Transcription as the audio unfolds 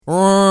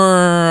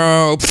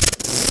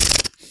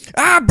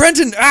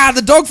Brenton,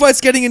 the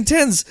dogfight's getting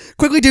intense.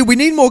 Quickly, dude, we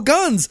need more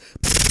guns.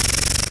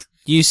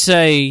 You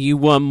say you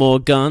want more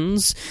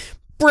guns?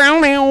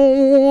 Brenton,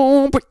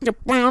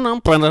 why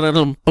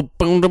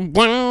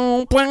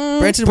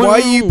are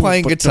you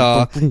playing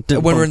guitar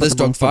when we're in this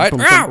dogfight?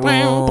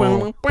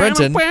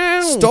 Brenton,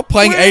 stop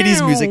playing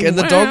 80s music in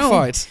the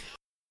dogfight.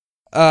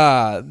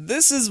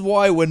 This is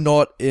why we're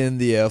not in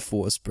the Air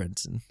Force,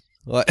 Brenton.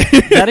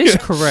 That is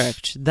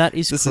correct.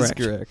 This is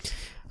correct.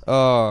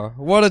 Oh,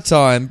 what a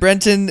time.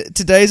 Brenton,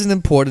 today's an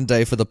important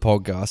day for the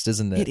podcast,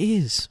 isn't it? It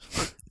is.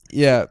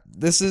 Yeah,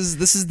 this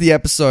is the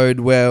episode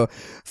where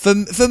for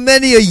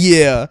many a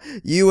year,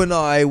 you and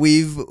I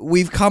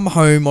we've come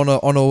home on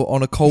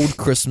a cold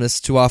Christmas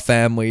to our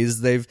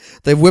families. They've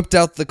whipped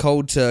out the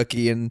cold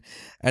turkey and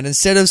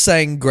instead of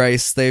saying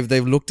grace,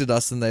 they've looked at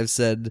us and they've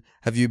said,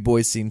 "Have you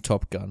boys seen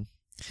Top Gun?"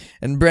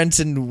 And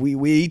Brenton,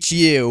 we each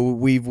year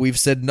we've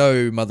said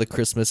no, Mother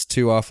Christmas,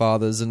 to our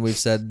fathers, and we've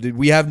said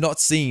we have not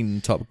seen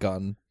Top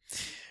Gun.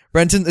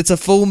 Brenton, it's a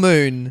full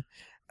moon.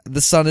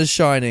 The sun is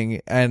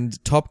shining,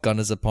 and Top Gun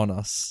is upon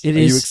us. It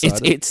is.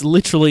 It's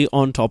literally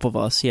on top of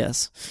us.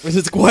 Yes,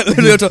 it's quite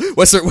literally on top.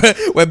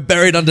 We're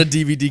buried under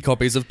DVD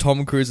copies of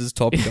Tom Cruise's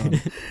Top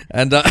Gun,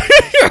 and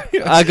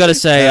I gotta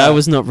say, I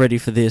was not ready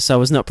for this. I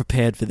was not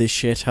prepared for this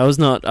shit. I was.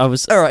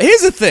 All right.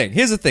 Here's the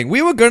thing.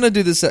 We were gonna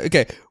do this.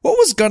 Okay, what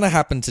was gonna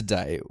happen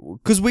today?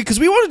 Because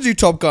we wanted to do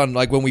Top Gun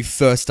like when we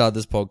first started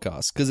this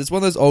podcast. Because it's one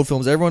of those old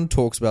films everyone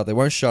talks about. They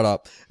won't shut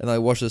up, and they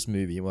watch this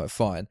movie. And we're like,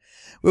 fine.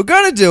 We were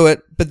gonna do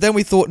it, but then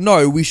we thought,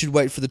 no, we should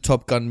wait for the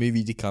Top Gun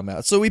movie to come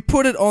out. So we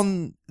put it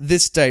on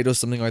this date or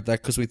something like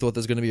that because we thought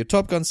there's going to be a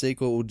Top Gun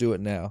sequel. We'll do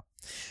it now.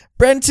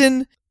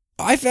 Brenton,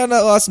 I found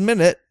out last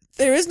minute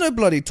there is no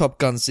bloody Top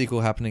Gun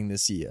sequel happening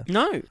this year.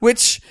 No.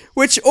 Which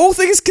all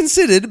things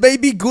considered may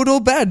be good or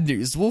bad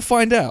news. We'll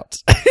find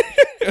out.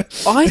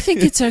 I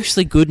think it's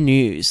actually good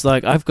news.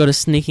 Like, I've got a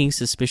sneaking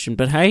suspicion,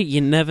 but hey,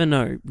 you never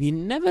know. You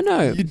never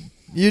know.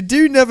 You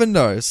do never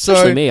know. So,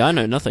 especially me, I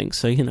know nothing,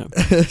 so you know.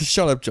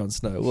 Shut up, Jon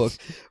Snow. Look,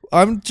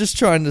 I'm just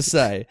trying to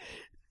say,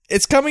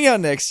 it's coming out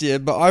next year,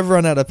 but I've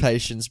run out of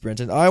patience,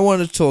 Brenton. I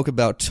want to talk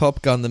about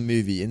Top Gun the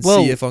movie and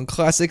see if on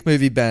Classic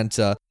Movie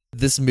Banter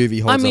this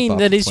movie holds up. I mean,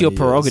 that is your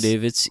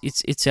prerogative. Years.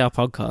 It's our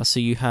podcast, so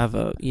you have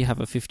a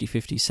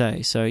 50-50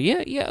 say. So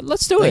yeah,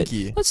 let's do it. Thank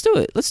you. Let's do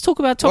it. Let's talk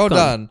about Top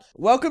Gun.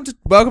 Well done.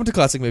 Welcome to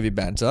Classic Movie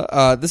Banter.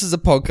 This is a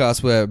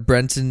podcast where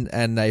Brenton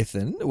and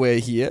Nathan, we're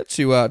here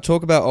to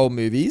talk about old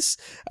movies.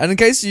 And in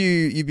case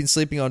you've been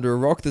sleeping under a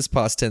rock this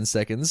past 10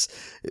 seconds,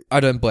 I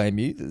don't blame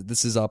you.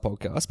 This is our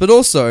podcast. But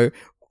also,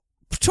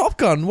 Top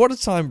Gun, what a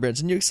time,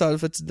 Brenton. You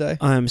excited for today?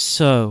 I am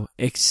so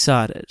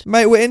excited.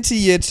 Mate, we're into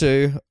year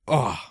 2.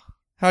 Oh,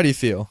 how do you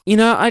feel? You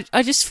know,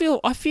 I just feel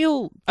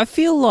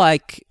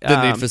like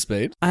the need for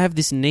speed. I have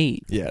this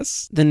need.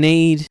 Yes. The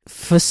need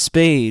for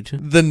speed.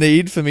 The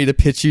need for me to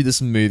pitch you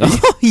this movie.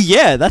 Oh,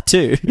 yeah, that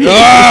too.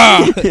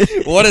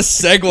 What a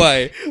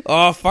segue.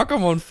 Oh, fuck,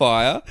 I'm on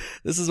fire.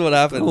 This is what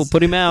happens. Oh,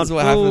 put him out. This is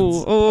what happens.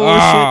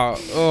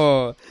 Shit.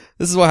 Oh.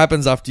 This is what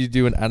happens after you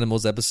do an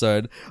animals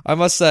episode. I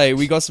must say,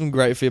 we got some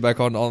great feedback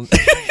on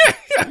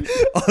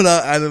on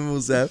our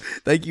animals app.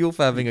 Thank you all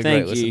for having a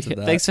great listen to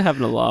that. Thanks for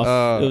having a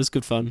laugh. It was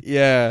good fun.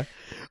 Yeah.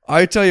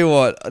 I tell you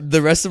what,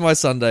 the rest of my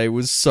Sunday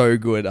was so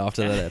good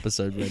after that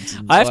episode.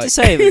 I have to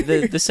say,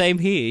 the same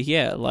here.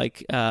 Yeah,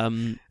 like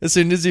as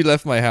soon as you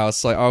left my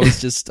house, like I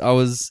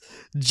was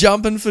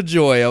jumping for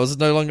joy. I was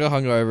no longer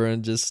hungover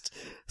and just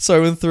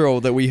so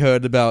enthralled that we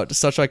heard about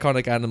such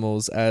iconic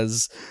animals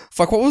as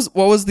what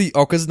was the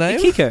orca's name?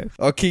 Kiko.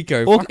 Oh,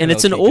 Kiko. And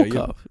it's an Kiko,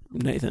 orca,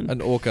 yeah. Nathan. An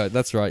orca.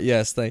 That's right.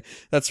 Yes,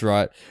 that's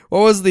right.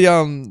 What was the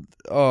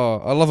Oh,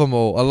 I love them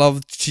all. I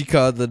love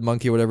Chica the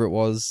monkey, whatever it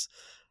was.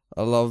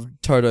 I love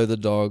Toto the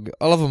dog.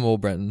 I love them all,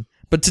 Brenton.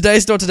 But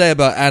today's not a day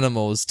about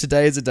animals.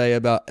 Today is a day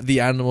about the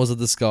animals of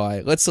the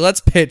sky.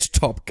 Let's pitch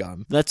Top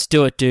Gun. Let's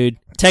do it, dude.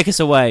 Take us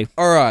away.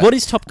 All right. What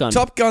is Top Gun?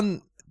 Top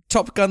Gun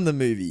the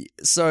movie.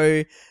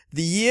 So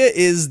the year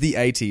is the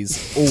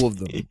 80s, all of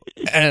them.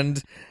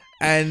 and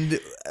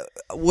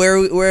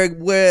we're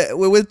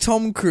with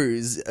Tom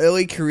Cruise,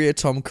 early career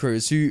Tom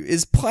Cruise, who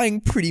is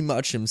playing pretty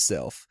much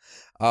himself.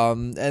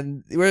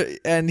 And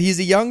he's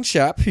a young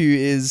chap who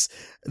is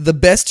the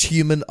best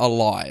human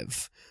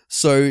alive.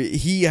 So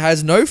he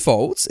has no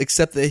faults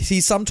except that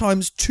he's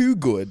sometimes too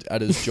good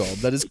at his job.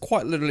 That is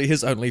quite literally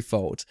his only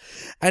fault.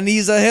 And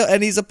he's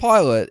a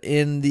pilot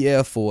in the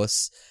Air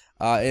Force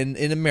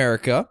in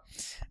America.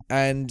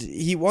 And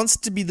he wants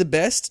to be the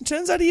best. And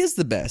turns out he is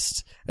the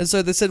best. And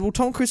so they said, well,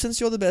 Tom Cruise, since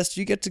you're the best,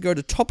 you get to go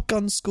to Top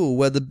Gun school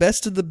where the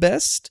best of the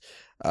best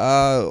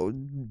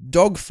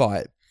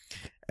dogfight.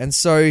 And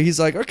so he's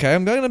like, okay,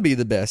 I'm going to be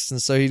the best.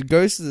 And so he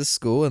goes to this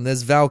school and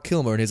there's Val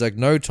Kilmer and he's like,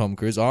 no, Tom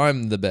Cruise,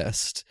 I'm the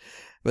best.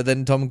 But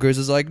then Tom Cruise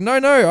is like, no,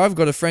 I've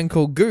got a friend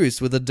called Goose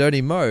with a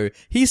dirty mo.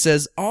 He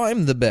says,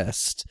 I'm the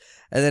best.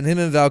 And then him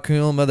and Val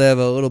Kilmer, they have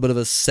a little bit of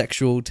a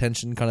sexual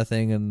tension kind of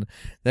thing. And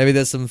maybe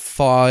there's some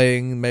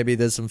fighting, maybe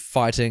there's some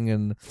fighting,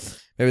 and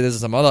maybe there's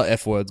some other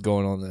F words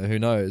going on there. Who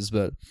knows?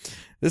 But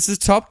this is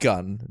Top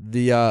Gun,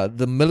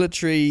 the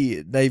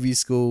military Navy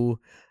school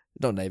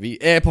not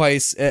Navy, airplane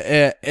school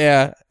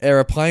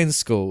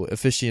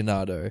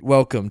aficionado.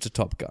 Welcome to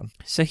Top Gun.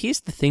 So here's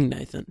the thing,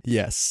 Nathan.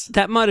 Yes.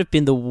 That might have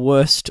been the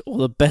worst or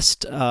the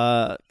best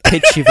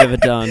pitch you've ever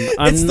done.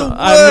 It's the worst.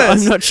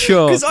 I'm not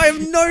sure. Because I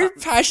have no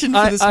passion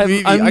for this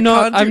movie. I'm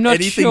not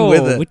anything sure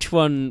with it. which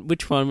one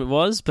it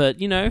was, but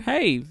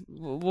hey,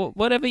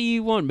 whatever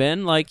you want,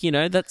 man.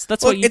 That's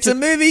Look, what you. it's a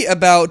movie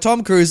about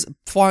Tom Cruise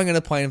flying in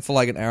a plane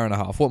for an hour and a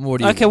half. What more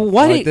do you Okay, want?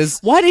 well,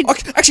 why did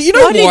actually, you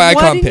know why I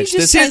can't didn't pitch you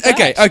this? just say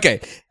that? Okay.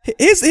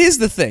 Here's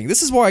the thing.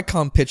 This is why I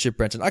can't pitch it,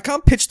 Brenton. I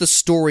can't pitch the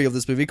story of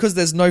this movie because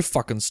there's no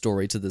fucking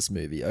story to this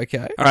movie,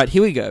 okay? All right,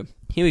 here we go.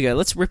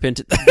 Let's rip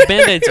into the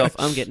Band-Aid's off.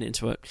 I'm getting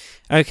into it.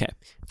 Okay.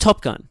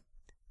 Top Gun.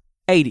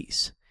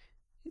 80s.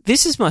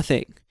 This is my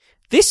thing.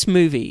 This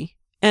movie,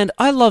 and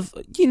I love,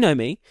 you know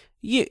me,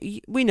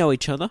 we know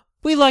each other.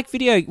 We like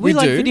video games. We do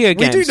know and each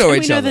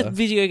we know other. that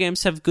video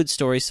games have good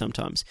stories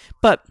sometimes.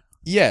 But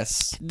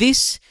yes,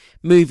 this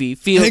movie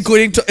feels...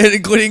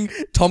 Including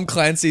Tom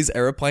Clancy's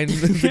aeroplane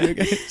video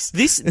games.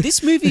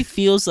 This movie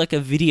feels like a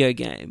video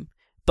game,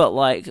 but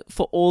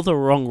for all the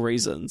wrong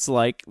reasons,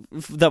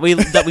 that we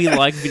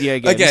like video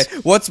games. Okay,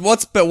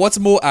 what's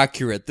more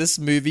accurate, this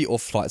movie or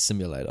Flight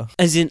Simulator?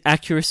 As in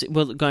accuracy,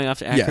 going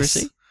after accuracy?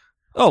 Yes.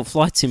 Oh,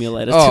 Flight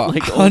Simulator. Oh, all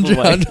the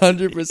way.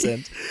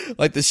 100%.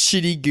 Like the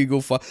shitty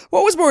Google flight.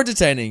 What was more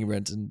entertaining,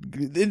 Brenton?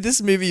 In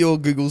this movie or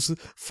Google's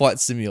Flight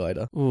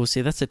Simulator? Oh,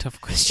 see, that's a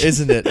tough question.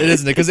 Isn't it? It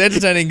isn't it? Because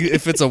entertaining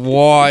if it's a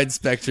wide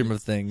spectrum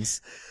of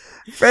things.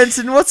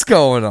 Brenton, what's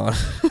going on?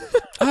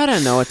 I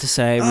don't know what to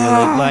say,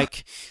 really.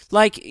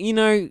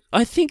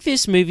 I think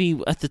this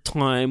movie at the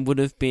time would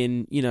have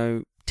been,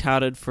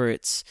 touted for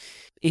its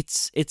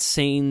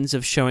scenes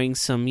of showing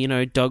some,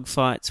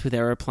 dogfights with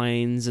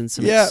aeroplanes and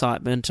some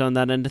excitement on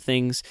that end of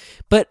things.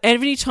 But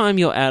every time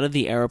you're out of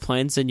the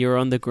aeroplanes and you're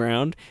on the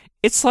ground,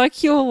 it's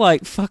like you're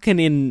fucking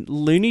in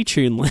Looney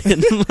Tune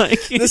land.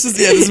 This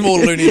is more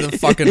loony than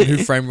fucking Who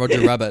Framed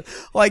Roger Rabbit.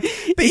 But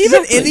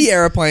even in the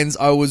airplanes,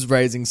 I was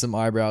raising some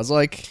eyebrows.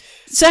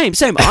 Same.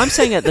 I'm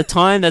saying at the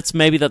time that's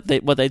maybe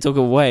what they took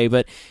away,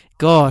 but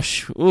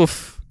gosh,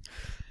 oof.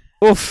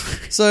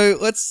 So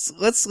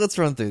let's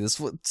run through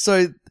this.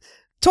 So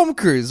Tom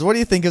Cruise, what do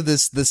you think of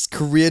this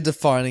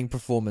career-defining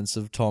performance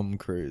of Tom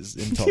Cruise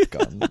in Top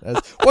Gun?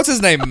 What's his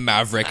name?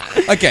 Maverick.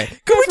 Okay,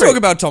 can we talk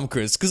about Tom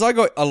Cruise? Because I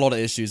got a lot of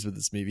issues with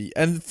this movie.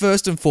 And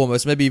first and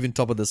foremost, maybe even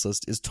top of this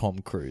list, is Tom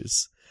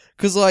Cruise.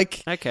 Because,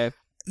 okay,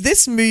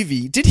 this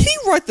movie, did he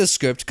write the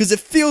script? Because it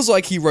feels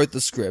like he wrote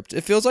the script.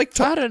 It feels like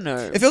I don't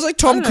know. It feels like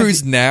Tom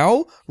Cruise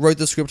now wrote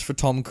the script for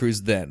Tom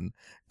Cruise then.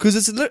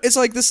 Because it's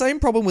like the same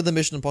problem with the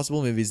Mission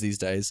Impossible movies these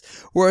days,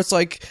 where it's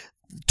like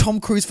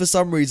Tom Cruise for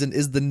some reason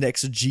is the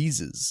next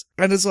Jesus.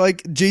 And it's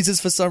like Jesus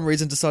for some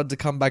reason decided to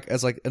come back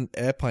as an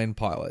airplane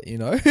pilot,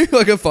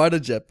 like a fighter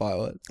jet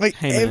pilot.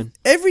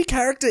 Every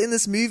character in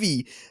this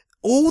movie,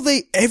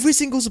 every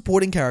single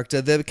supporting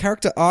character, their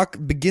character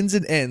arc begins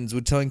and ends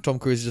with telling Tom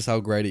Cruise just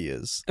how great he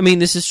is. I mean,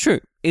 this is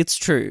true. It's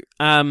true.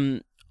 I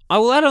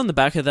will add on the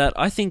back of that,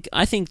 I think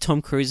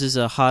Tom Cruise is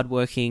a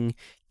hardworking,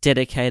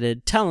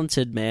 dedicated,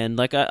 talented man.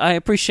 I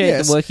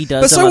appreciate the work he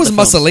does. But so was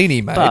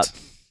Mussolini, mate. But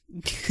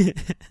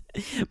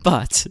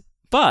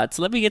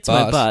let me get to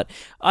my but.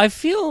 I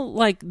feel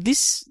like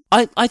this.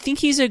 I think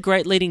he's a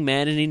great leading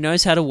man, and he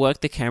knows how to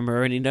work the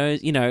camera, and he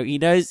knows what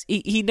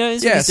he's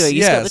doing.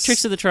 He's got the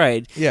tricks of the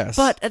trade. Yes.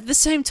 But at the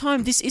same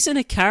time, this isn't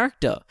a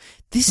character.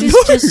 This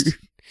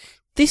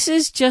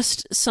is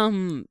just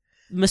some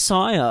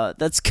Messiah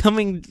that's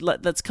come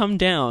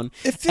down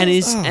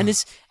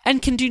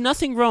and can do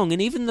nothing wrong. And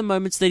even the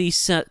moments that he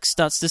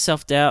starts to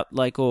self-doubt,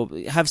 or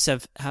have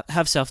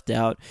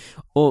self-doubt,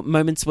 or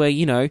moments where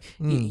you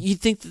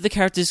think that the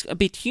character's a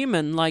bit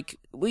human,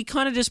 we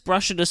kind of just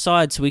brush it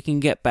aside so we can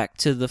get back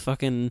to the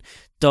fucking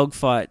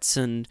dogfights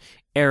and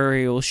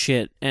aerial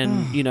shit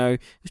and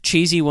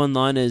cheesy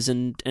one-liners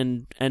and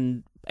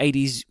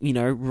 80s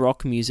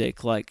rock music,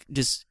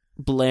 just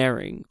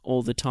blaring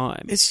all the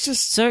time. It's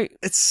just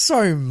it's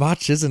so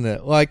much, isn't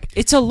it?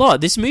 It's a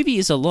lot. This movie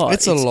is a lot.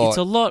 It's a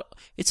lot.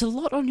 It's a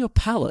lot on your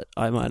palate,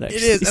 I might actually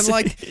say. It is. say.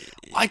 And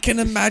I can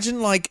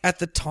imagine at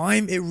the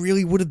time it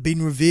really would have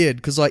been revered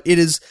because it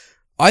is.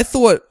 I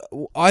thought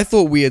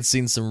we had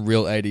seen some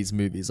real 80s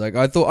movies.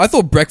 I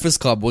thought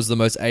Breakfast Club was the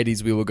most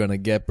 80s we were going to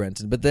get,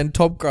 Brenton. But then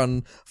Top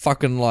Gun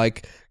fucking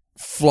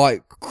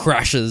flight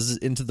crashes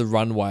into the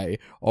runway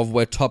of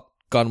where Top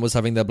Gun was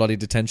having their bloody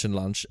detention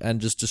lunch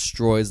and just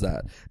destroys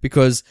that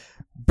because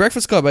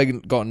Breakfast Club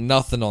ain't got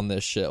nothing on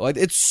this shit.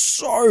 It's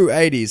so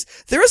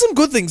 80s. There are some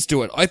good things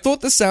to it. I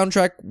thought the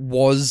soundtrack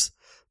was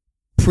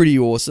pretty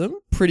awesome,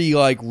 pretty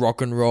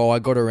rock and roll. I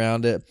got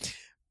around it.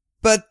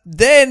 But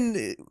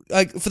then,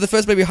 for the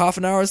first maybe half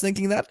an hour I was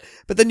thinking that,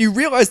 but then you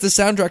realize the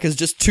soundtrack is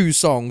just 2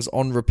 songs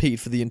on repeat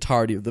for the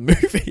entirety of the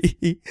movie.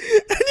 And you're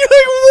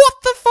like, what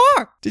the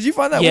fuck? Did you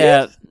find that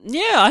weird?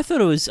 Yeah, I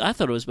thought it was,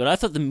 but I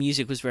thought the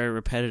music was very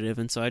repetitive,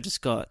 and so I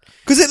just got...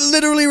 Because it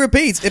literally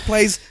repeats. It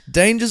plays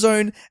Danger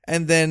Zone,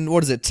 and then,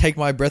 what is it, Take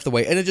My Breath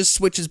Away, and it just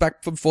switches back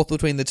and forth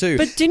between the two.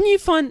 But didn't you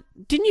find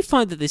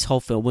that this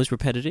whole film was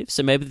repetitive?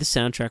 So maybe the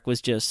soundtrack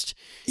was just...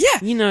 Yeah,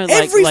 you know,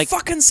 every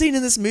fucking scene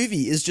in this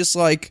movie is just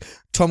like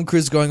Tom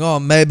Cruise going, oh,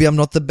 maybe I'm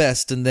not the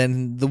best, and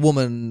then the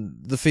woman,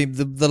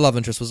 the love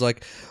interest was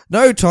like,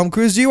 no, Tom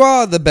Cruise, you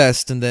are the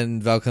best, and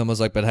then Val Kilmer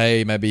was like, but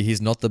hey, maybe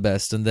he's not the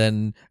best, and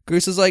then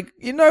Cruise is like,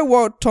 you know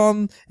what,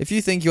 Tom, if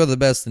you think you're the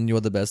best, then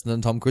you're the best, and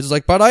then Tom Cruise is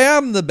like, but I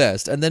am the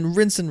best, and then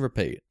rinse and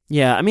repeat.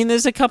 Yeah, I mean,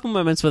 there's a couple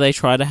moments where they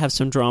try to have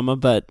some drama,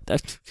 but...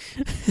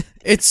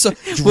 It's a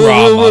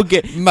drama. We'll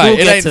get it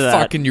ain't to that.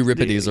 Fucking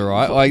Euripides,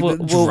 alright? Like,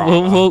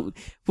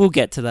 we'll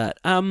get to that.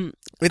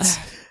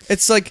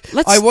 It's like,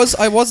 I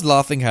was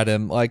laughing at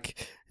him,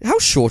 like, how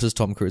short is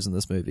Tom Cruise in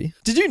this movie?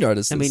 Did you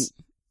notice this? I mean,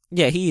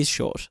 yeah, he is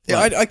short.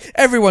 Yeah,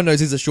 everyone knows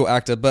he's a short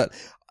actor, but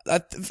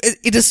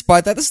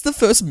despite that, this is the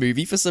first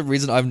movie, for some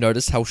reason, I've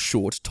noticed how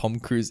short Tom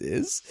Cruise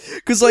is.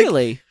 Cause, like,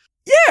 really?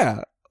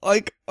 Yeah.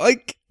 Like, I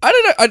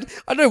don't know. I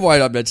don't know why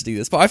I'm mentioning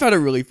this, but I found it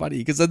really funny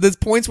because there's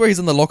points where he's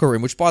in the locker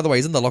room, which, by the way,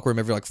 he's in the locker room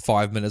every like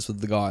 5 minutes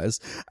with the guys,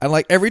 and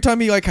like every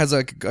time he like has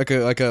like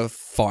a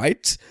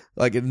fight,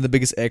 like in the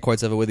biggest air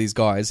quotes ever with these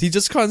guys, he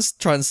just kind of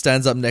tries and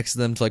stands up next to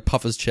them to like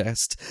puff his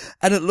chest,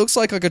 and it looks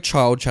like a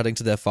child chatting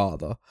to their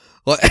father,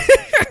 like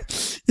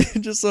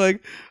just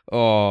like,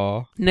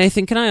 oh.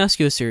 Nathan, can I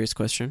ask you a serious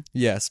question?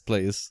 Yes,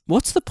 please.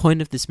 What's the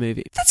point of this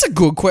movie? That's a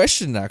good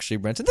question, actually,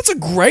 Brenton. That's a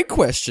great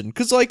question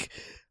because like.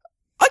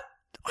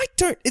 I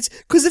don't. It's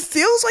because it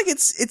feels like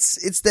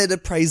it's there to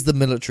praise the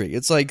military.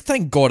 It's like,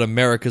 thank God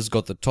America's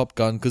got the Top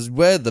Gun because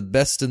we're the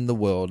best in the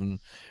world and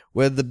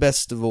we're the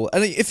best of all.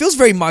 And it feels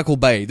very Michael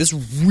Bay. This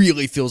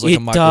really feels like a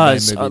Michael Bay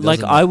movie.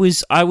 Like I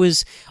was.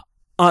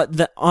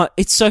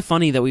 It's so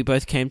funny that we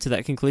both came to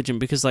that conclusion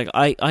because, like,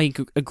 I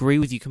agree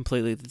with you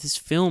completely that this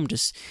film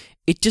just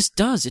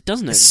does, it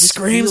doesn't it? It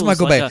screams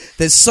Michael Bay.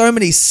 There's so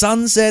many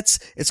sunsets.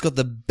 It's got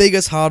the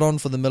biggest hard-on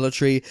for the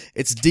military.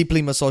 It's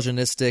deeply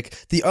misogynistic.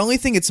 The only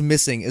thing it's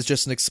missing is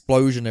just an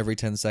explosion every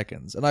 10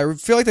 seconds. And I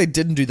feel like they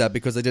didn't do that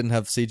because they didn't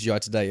have CGI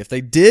today. If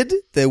they did,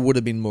 there would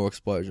have been more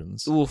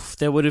explosions. Oof,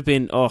 there would have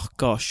been, oh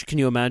gosh, can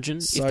you imagine?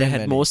 If they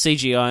had more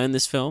CGI in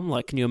this film,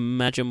 like, can you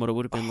imagine what it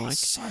would have been like?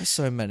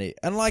 So many.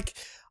 And like,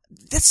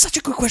 that's such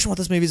a good question what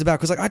this movie's about,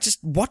 because like, I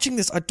just, watching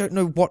this, I don't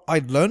know what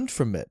I learned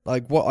from it,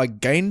 like what I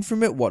gained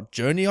from it, what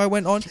journey I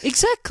went on.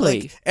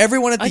 Exactly. Like,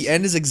 everyone at the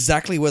end is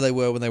exactly where they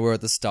were when they were at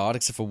the start,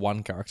 except for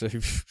one character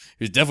who's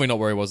definitely not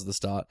where he was at the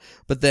start.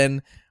 But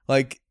then,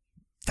 like,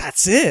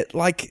 that's it.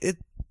 Like,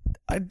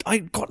 I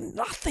got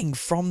nothing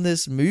from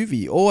this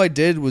movie. All I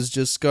did was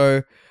just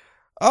go,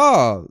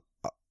 oh,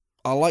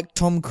 I like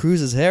Tom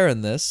Cruise's hair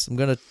in this. I'm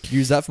gonna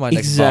use that for my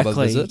next barber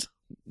visit.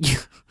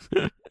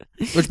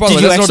 Which, by the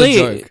way, that's not a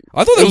joke.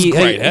 I thought that was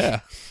great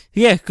hair.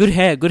 Yeah, good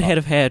hair, good head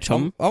of hair,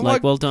 Tom. I'm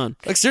like, well done.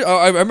 Like,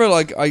 I remember,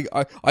 like,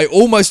 I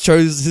almost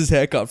chose his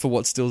haircut for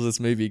what steals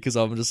this movie because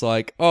I'm just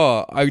like,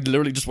 oh, I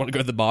literally just want to go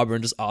to the barber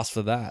and just ask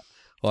for that.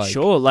 Like,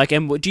 sure, like,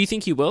 and do you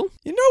think you will?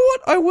 You know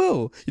what? I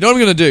will. You know what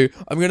I'm going to do?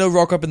 I'm going to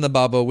rock up in the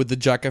barber with the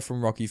jacket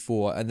from Rocky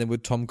IV and then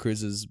with Tom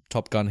Cruise's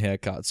Top Gun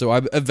haircut. So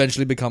I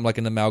eventually become like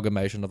an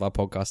amalgamation of our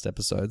podcast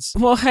episodes.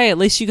 Well, hey, at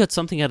least you got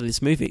something out of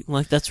this movie.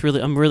 Like,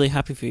 I'm really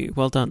happy for you.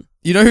 Well done.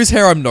 You know whose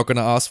hair I'm not going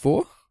to ask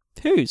for?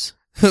 Whose?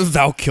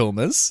 Val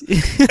Kilmer's.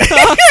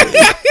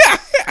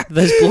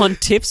 Those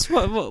blonde tips?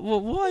 Why not?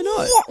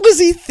 What was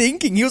he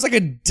thinking? He was like a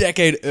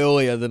decade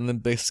earlier than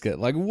Limp Bizkit.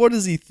 Like, what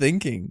is he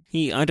thinking?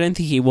 I don't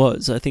think he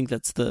was. I think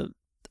that's the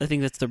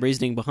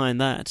reasoning behind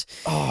that.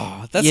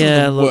 Oh, that's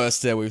the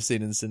worst hair we've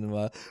seen in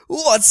cinema.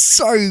 Oh, it's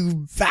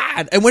so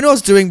bad. And when I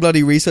was doing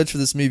bloody research for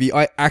this movie,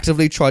 I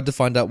actively tried to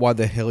find out why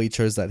the hell he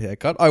chose that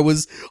haircut.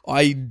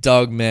 I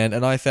dug, man,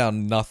 and I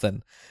found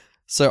nothing.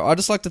 So I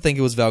just like to think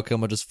it was Val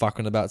Kilmer just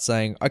fucking about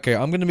saying, okay,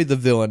 I'm going to be the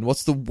villain.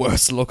 What's the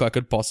worst look I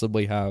could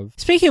possibly have?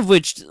 Speaking of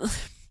which, do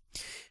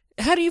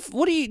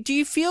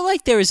you feel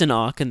like there is an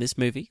arc in this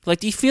movie? Like,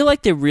 do you feel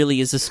like there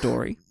really is a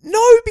story?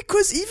 No,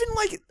 because even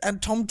like,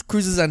 and Tom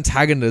Cruise's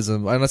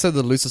antagonism, and I said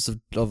the loosest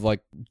of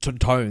like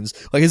tones,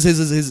 like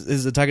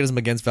his antagonism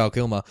against Val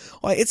Kilmer,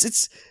 like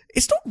it's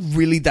not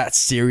really that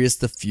serious,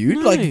 the feud.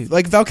 No.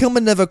 Like Val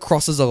Kilmer never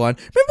crosses a line.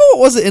 Remember what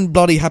was it in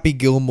bloody Happy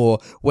Gilmore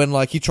when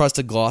like he tries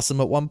to glass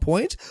him at one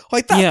point?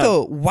 Like that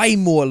felt way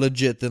more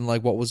legit than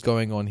like what was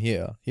going on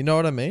here. You know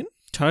what I mean?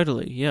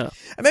 Totally, yeah.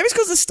 And maybe it's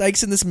because the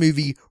stakes in this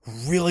movie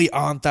really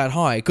aren't that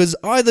high. Because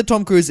either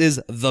Tom Cruise is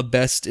the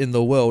best in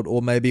the world,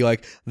 or maybe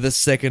like the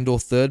second or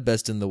third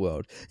best in the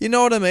world. You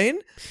know what I mean?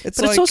 But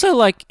it's also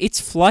like,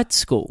 it's flight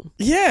school.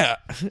 Yeah.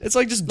 It's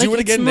like, just do it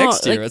again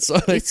next year.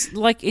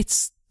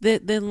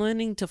 They're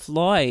learning to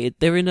fly.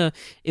 They're in a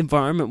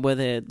environment where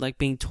they're like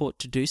being taught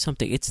to do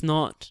something. It's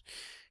not...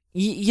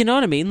 You know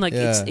what I mean? Like,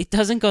 it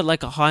doesn't got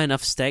like a high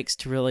enough stakes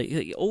to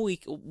really.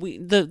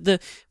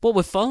 What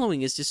we're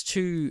following is just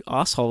two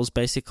assholes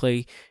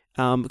basically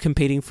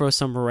competing for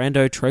some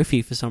rando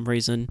trophy for some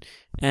reason,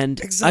 and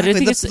exactly. I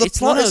don't think the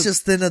plot is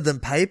just thinner than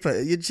paper.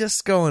 You're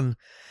just going,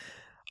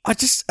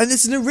 and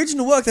it's an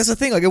original work. That's the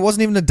thing. Like, it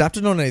wasn't even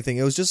adapted on anything.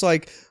 It was just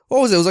like,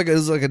 what was it? It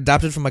was like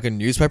adapted from like a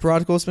newspaper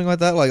article or something like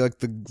that. Like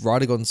the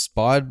writer got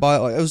inspired by it.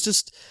 Like, it was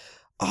just,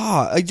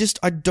 I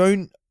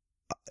don't.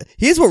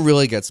 Here's what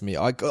really gets me.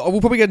 I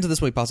will probably get into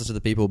this when we pass it to the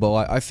people, but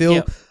like, I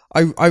feel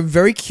I'm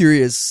very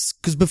curious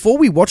because before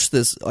we watched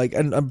this, like,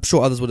 and I'm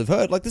sure others would have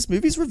heard, like, this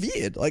movie's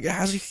revered. Like, it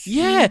has a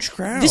huge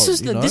crowd. This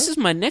is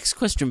my next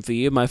question for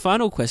you. My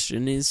final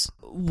question is,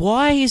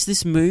 why is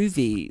this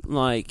movie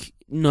like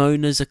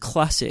known as a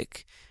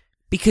classic?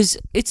 Because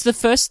it's the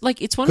first,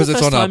 like, it's one of the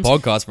first times... Because it's on our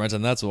podcast,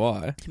 Brenton, that's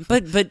why.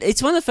 But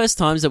it's one of the first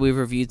times that we've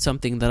reviewed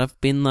something that I've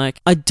been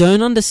like, I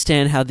don't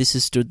understand how this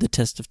has stood the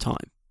test of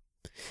time.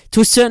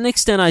 To a certain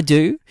extent, I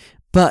do,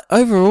 but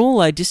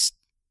overall,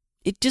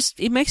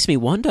 it makes me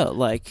wonder.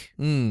 Like,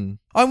 I'm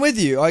with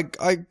you. like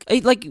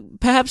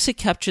perhaps it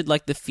captured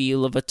like the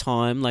feel of a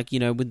time, like, you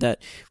know, with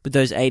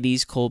those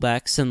 80s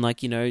callbacks and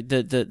like, you know,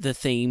 the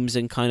themes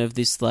and kind of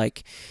this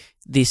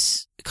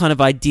kind of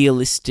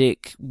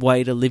idealistic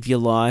way to live your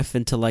life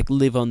and to like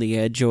live on the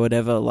edge or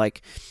whatever.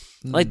 Like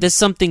there's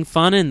something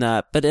fun in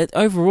that, but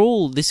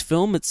overall, this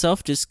film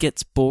itself just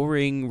gets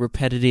boring,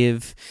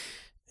 repetitive.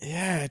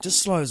 Yeah, it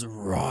just slows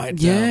right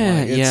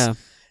down. Yeah,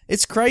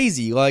 it's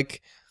crazy.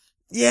 Like,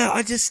 yeah,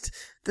 it just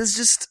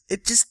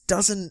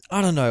doesn't.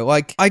 I don't know.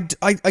 Like, I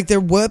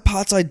there were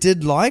parts I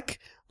did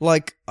like.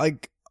 Like,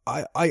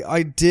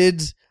 I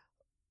did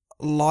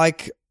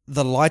like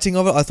the lighting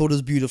of it. I thought it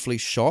was beautifully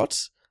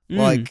shot.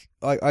 Like,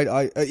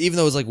 I even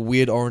though it was like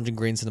weird orange and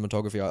green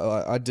cinematography,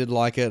 I did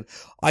like it.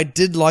 I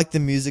did like the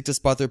music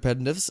despite the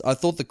repetitiveness. I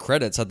thought the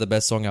credits had the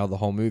best song out of the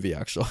whole movie,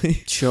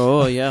 actually.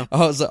 Sure, yeah.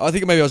 I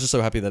think maybe I was just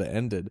so happy that it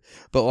ended.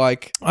 But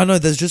like, I don't know,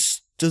 it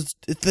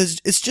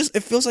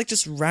feels like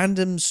just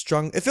random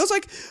strung. It feels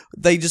like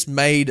they just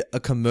made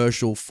a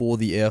commercial for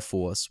the Air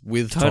Force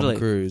with Tom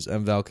Cruise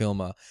and Val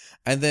Kilmer.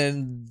 And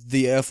then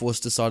the Air Force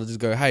decided to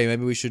go, hey,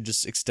 maybe we should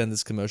just extend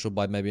this commercial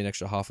by maybe an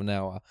extra half an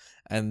hour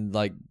and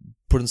like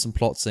put in some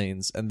plot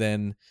scenes and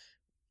then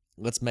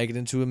let's make it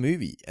into a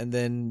movie. And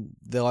then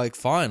they're like,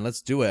 fine,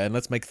 let's do it. And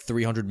let's make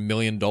 $300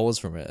 million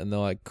from it. And they're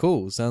like,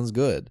 cool, sounds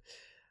good.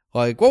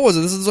 Like, what was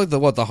it? This is like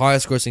the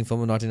highest grossing film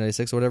of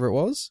 1986 or whatever it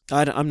was.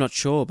 I'm not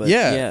sure, but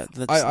yeah,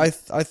 I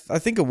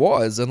think it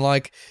was. And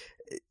like,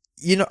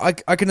 you know,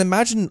 I can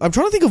imagine. I'm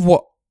trying to think of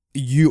what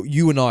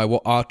you and I,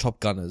 what are Top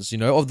Gunners, you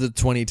know, of the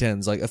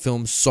 2010s. Like a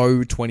film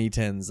so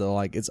 2010s that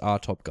like it's our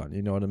Top Gun.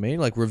 You know what I mean?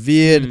 Like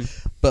revered,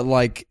 but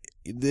like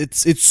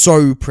it's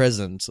so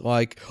present.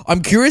 Like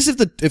I'm curious if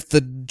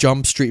the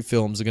Jump Street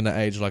films are gonna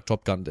age like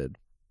Top Gun did.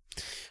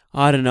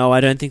 I don't know. I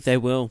don't think they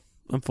will.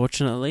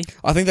 Unfortunately,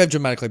 I think they have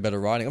dramatically better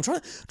writing. I'm trying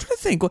to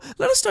think. Well,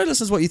 let us know,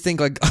 listeners, what you think.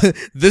 Like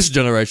this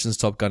generation's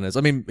Top Gun is.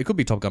 I mean, it could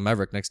be Top Gun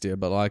Maverick next year,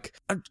 but like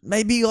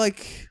maybe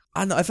like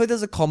I don't know. I feel like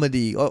there's a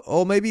comedy,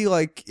 or maybe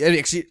like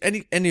actually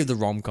any of the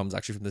rom-coms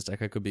actually from this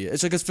decade could be it.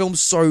 It's like a film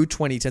so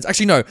 2010s.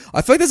 Actually, no.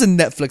 I feel like there's a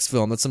Netflix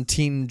film that's some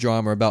teen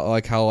drama about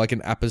like how like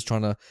an app is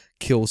trying to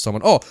kill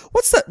someone. Oh,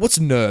 what's that? What's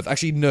Nerve?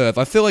 Actually, Nerve.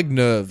 I feel like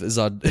Nerve is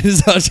our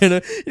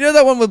you know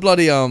that one with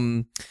bloody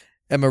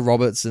Emma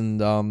Roberts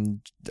and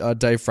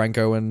Dave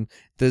Franco, and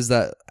there's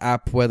that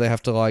app where they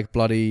have to like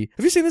bloody.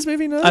 Have you seen this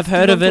movie? Nerve? I've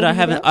heard of it.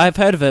 I've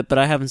heard of it, but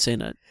I haven't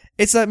seen it.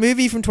 It's that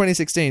movie from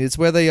 2016. It's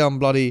where they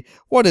bloody.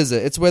 What is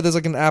it? It's where there's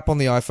like an app on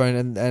the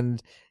iPhone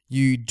and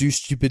you do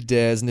stupid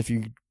dares, and if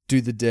you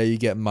do the dare, you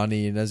get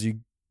money, and as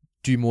you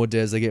do more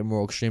dares, they get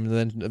more extreme, and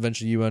then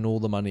eventually you earn all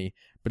the money.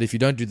 But if you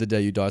don't do the dare,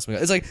 you die.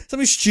 It's like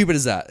something stupid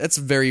as that. It's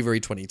very, very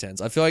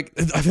 2010s. I feel like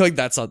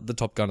that's the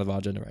Top Gun of our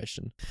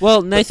generation.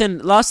 Well, Nathan,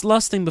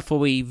 last thing before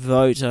we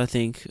vote, I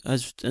think,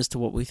 as to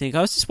what we think.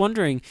 I was just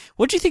wondering,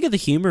 what do you think of the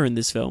humor in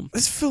this film?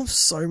 This film's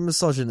so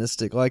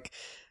misogynistic. Like,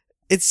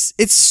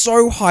 it's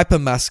so hyper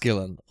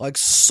masculine. Like,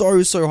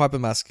 so hyper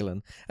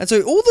masculine. And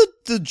so all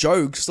the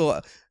jokes.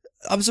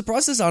 I'm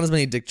surprised there's not as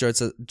many dick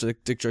jokes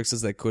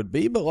as there could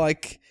be. But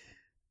like.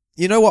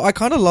 You know what? I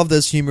kind of love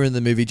there's humor in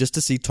the movie just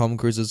to see Tom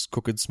Cruise's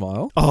crooked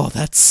smile. Oh,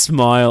 that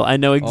smile. I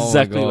know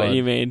exactly what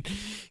you mean.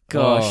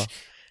 Gosh.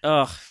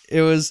 Oh.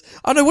 It was...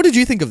 I don't know, what did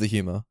you think of the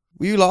humor?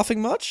 Were you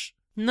laughing much?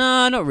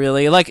 No, not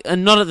really. Like,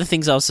 not at the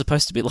things I was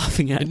supposed to be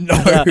laughing at. No.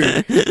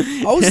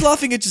 I was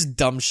laughing at just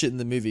dumb shit in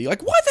the movie.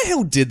 Like, why the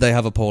hell did they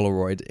have a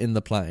Polaroid in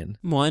the plane?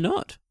 Why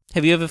not?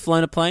 Have you ever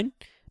flown a plane?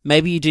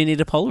 Maybe you do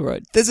need a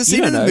Polaroid. There's a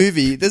scene in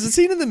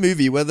the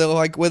movie where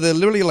they're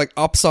literally like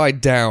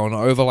upside down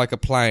over like a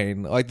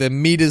plane, like they're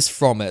meters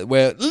from it,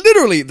 where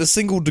literally the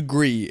single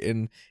degree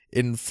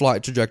in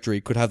flight trajectory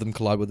could have them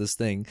collide with this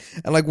thing.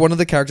 And like one of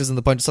the characters in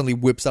the plane suddenly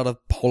whips out a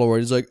Polaroid.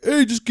 He's like,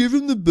 "Hey, just give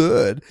him the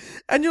bird."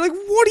 And you're like,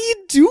 "What are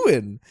you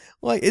doing?"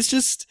 Like it's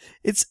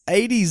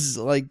 80s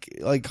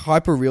like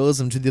hyper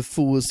realism to the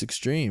fullest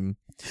extreme.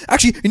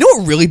 Actually, you know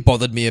what really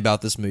bothered me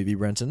about this movie,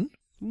 Renton?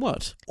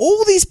 What?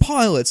 All these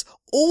pilots,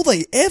 all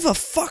they ever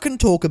fucking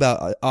talk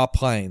about are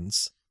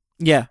planes.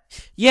 Yeah.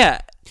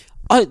 Yeah.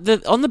 On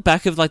the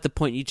back of like the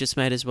point you just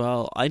made as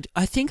well,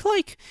 I think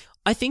like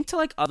I think to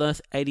like other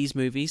 80s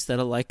movies that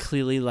are like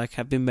clearly like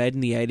have been made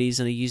in the 80s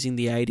and are using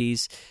the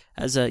 80s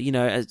as a, you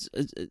know, as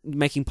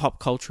making pop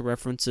culture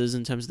references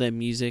in terms of their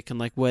music and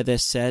like where they're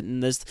set,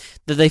 and there's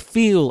that they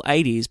feel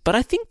 80s. But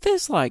I think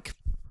there's like,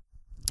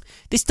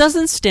 this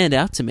doesn't stand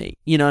out to me.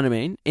 You know what I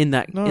mean? In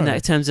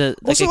that terms of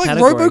like also, a like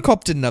category.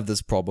 RoboCop didn't have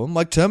this problem.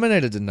 Like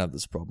Terminator didn't have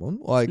this problem.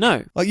 Like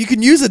No. like you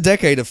can use a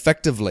decade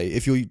effectively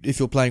if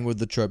you're playing with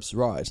the tropes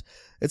right.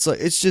 It's like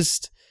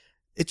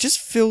it just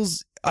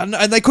feels, and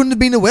they couldn't have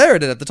been aware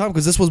of it at the time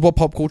because this was what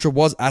pop culture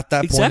was at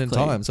that point in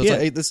time. So it's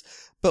like this,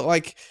 but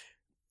like,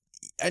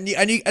 and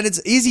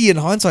it's easy in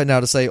hindsight now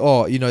to say,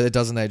 oh, you know, it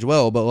doesn't age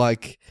well, but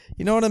like,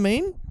 you know what I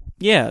mean?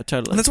 Yeah,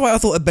 totally. And that's why I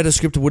thought a better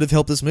script would have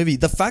helped this movie.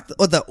 The fact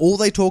that all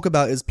they talk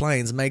about is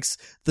planes makes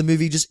the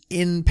movie just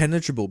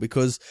impenetrable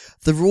because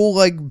they're all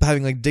like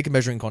having like dick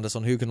measuring contests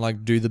on who can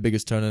like do the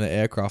biggest turn in an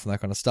aircraft and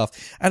that kind of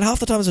stuff. And half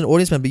the time as an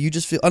audience member, you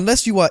just feel,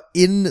 unless you are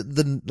in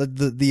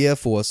the Air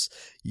Force,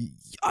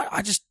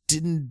 I just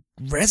didn't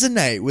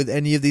resonate with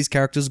any of these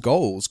characters'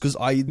 goals because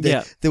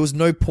there was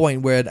no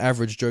point where an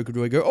average Joe could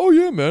really go, oh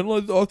yeah, man,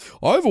 like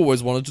I've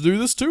always wanted to do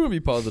this too and be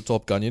part of the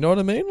Top Gun. You know what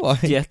I mean?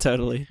 Like, yeah,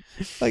 totally.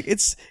 Like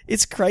it's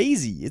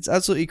crazy. It's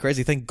absolutely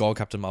crazy. Thank God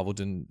Captain Marvel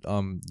didn't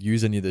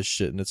use any of this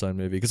shit in its own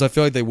movie because I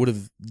feel like they would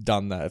have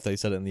done that if they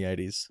said it in the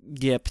 80s.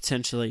 Yeah,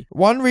 potentially.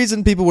 One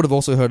reason people would have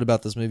also heard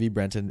about this movie,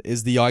 Brenton,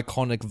 is the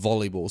iconic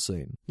volleyball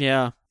scene.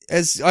 Yeah.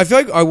 As I feel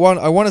like I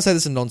want to say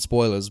this in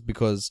non-spoilers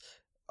because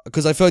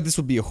I feel like this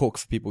would be a hook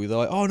for people. They're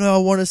like, oh no, I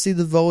want to see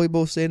the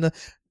volleyball scene.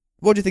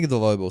 What do you think of the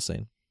volleyball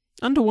scene?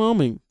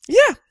 Underwhelming.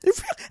 Yeah.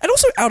 And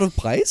also out of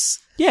place.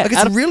 Yeah. Like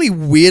it's really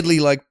weirdly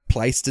like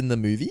placed in the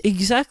movie.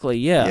 Exactly,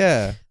 yeah.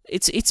 Yeah.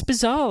 It's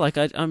bizarre. Like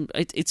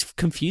it's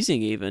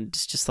confusing even.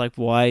 It's just like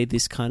why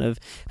this kind of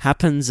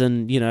happens,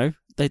 and you know,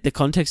 the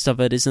context of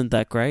it isn't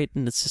that great,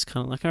 and it's just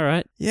kind of like, all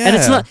right. Yeah.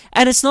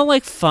 And it's not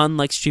like fun,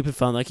 like stupid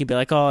fun. Like you'd be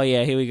like, oh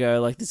yeah, here we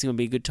go. Like this is gonna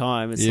be a good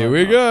time. It's here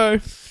like, we go.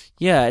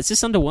 Yeah, it's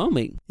just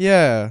underwhelming.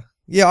 Yeah.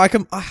 Yeah, I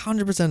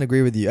 100%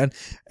 agree with you. And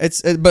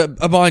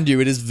but mind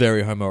you, it is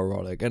very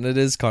homoerotic and it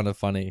is kind of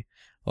funny.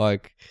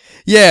 Like,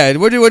 yeah,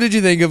 what did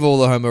you think of all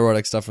the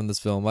homoerotic stuff from this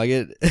film? Like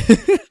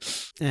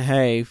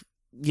Hey,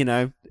 you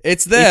know,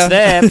 it's there.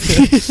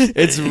 It's there.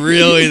 It's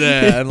really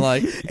there. And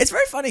like, it's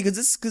very funny because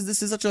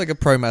this is such like a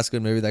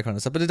pro-masculine movie, that kind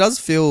of stuff, but it does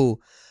feel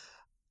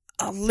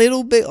a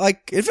little bit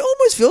like, it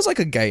almost feels like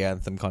a gay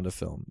anthem kind of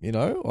film, you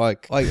know?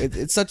 Like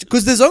it's such,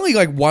 because there's only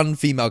like one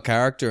female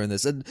character in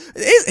this, and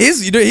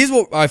here's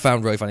what I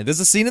found really funny.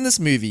 There's a scene in this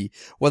movie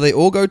where they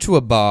all go to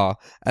a bar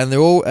and they're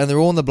all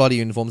in the bloody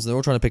uniforms and they're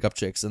all trying to pick up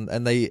chicks, and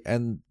I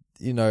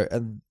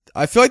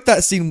feel like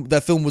that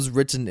scene was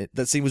written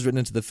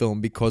into the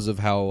film because of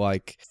how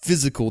like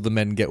physical the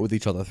men get with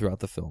each other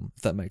throughout the film,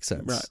 if that makes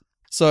sense. Right.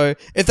 So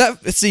if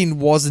that scene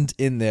wasn't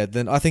in there,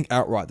 then I think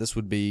outright this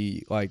would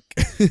be like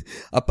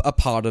a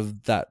part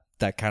of that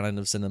canon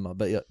of cinema.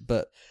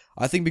 But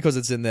I think because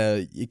it's in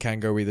there, you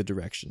can go either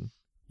direction,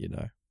 you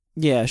know.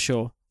 Yeah,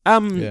 sure.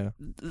 Yeah.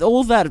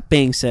 All that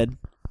being said,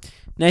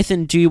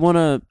 Nathan, do you want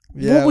to?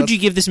 Yeah, what would you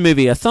give this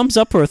movie? A thumbs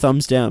up or a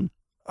thumbs down?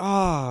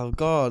 Oh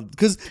God,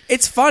 because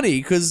it's funny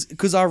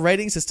because our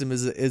rating system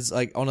is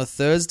like on a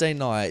Thursday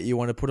night you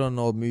want to put on an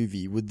old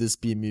movie. Would this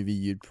be a movie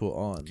you'd put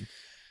on?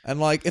 And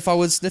like, if I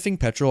was sniffing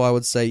petrol, I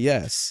would say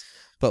yes.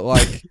 But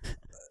like,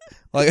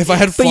 if I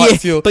had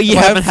fuel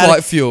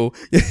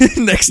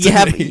next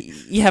to me,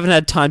 you haven't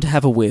had time to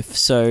have a whiff.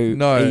 So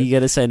no, are you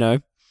gonna say no?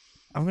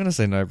 I'm gonna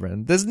say no,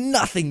 Brendan. There's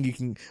nothing you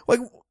can like.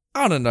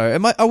 I don't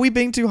know. Are we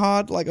being too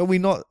hard? Like, are we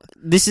not?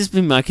 This has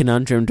been my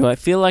conundrum. Do I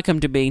feel like I'm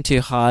being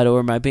too hard, or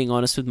am I being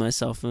honest with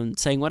myself and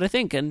saying what I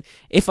think? And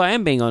if I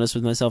am being honest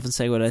with myself and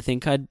say what I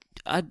think, I'd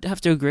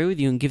have to agree with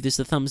you and give this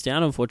a thumbs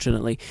down.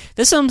 Unfortunately,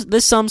 there's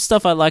some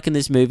stuff I like in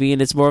this movie,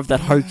 and it's more of that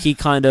hokey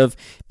kind of.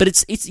 But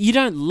it's you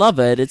don't love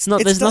it. It's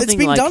not. There's nothing. It's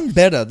been like, done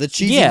better. The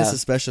cheesiness,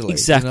 especially.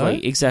 Exactly.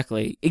 You know?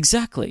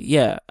 Exactly.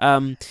 Yeah.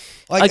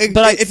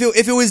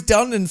 If it was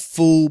done in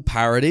full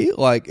parody,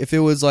 like if it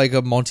was like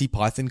a Monty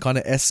Python kind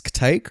of esque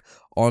take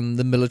on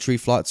the military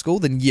flight school,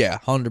 then yeah,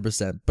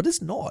 100%. But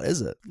it's not, is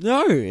it?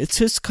 No, it's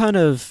just kind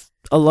of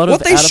a lot of.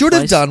 What they should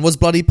have done was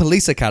bloody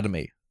Police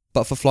Academy,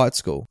 but for flight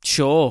school.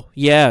 Sure.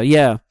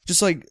 Yeah.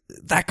 Just like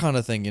that kind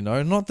of thing, you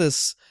know, not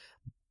this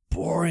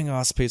boring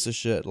ass piece of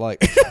shit.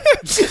 Like,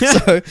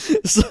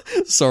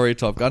 sorry,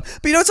 Top Gun,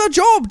 but you know, it's our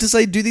job to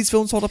say, do these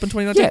films hold up in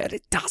 2019? Yeah,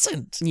 it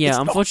doesn't. Yeah, it's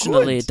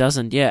unfortunately, it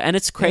doesn't. Yeah, and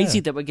it's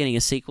crazy that we're getting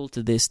a sequel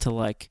to this to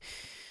like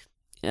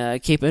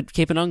keep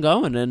it on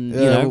going. And you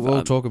know,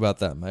 we'll talk about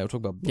that, mate. We'll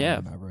talk about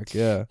Maverick.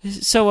 Yeah.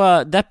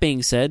 So, that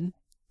being said,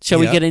 shall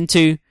we get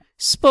into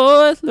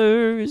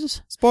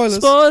spoilers? Spoil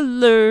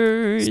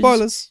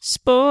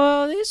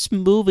this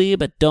movie,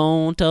 but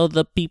don't tell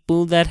the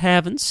people that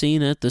haven't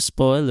seen it the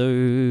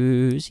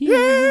spoilers.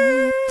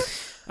 Yeah.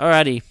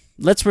 Alrighty,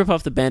 let's rip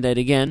off the Band-Aid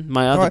again,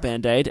 my other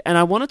Band-Aid, and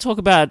I want to talk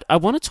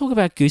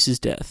about Goose's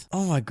death.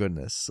 Oh my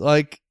goodness.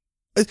 Like,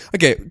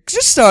 okay,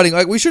 just starting,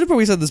 like, we should have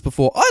probably said this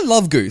before. I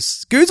love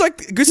Goose. Goose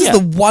is the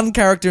one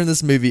character in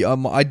this movie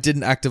I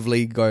didn't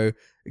actively go,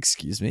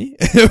 excuse me,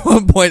 at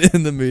one point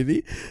in the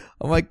movie.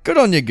 I'm like, good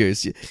on you,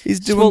 Goose. He's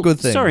doing good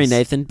things. Sorry,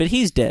 Nathan, but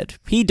he's dead.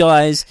 He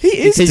dies. He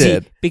is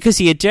dead. Because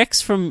he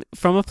ejects from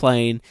a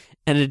plane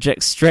and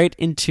ejects straight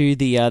into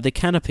the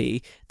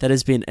canopy that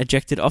has been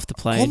ejected off the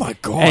plane. Oh my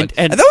God.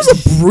 And that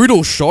was a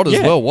brutal shot as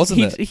well,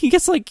 wasn't it? He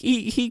gets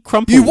he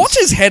crumples. You watch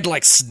his head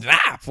like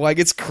snap. Like,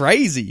 it's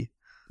crazy.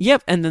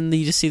 Yep, and then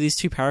you just see these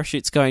two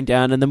parachutes going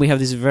down, and then we have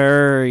this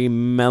very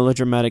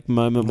melodramatic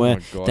moment where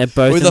they're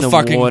both with in the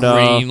fucking water.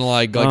 Green,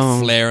 like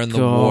flare in the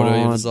water.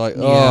 You're just like,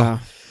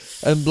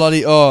 and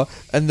bloody,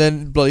 and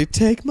then bloody,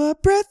 take my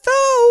breath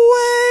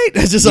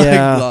away. It's just like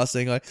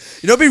blasting. Like,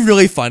 you know, it'd be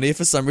really funny if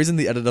for some reason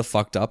the editor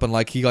fucked up and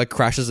like he like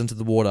crashes into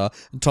the water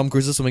and Tom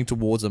Cruise is swimming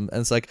towards him,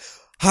 and it's like,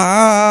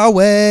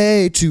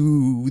 highway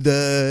to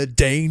the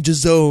danger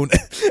zone.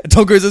 And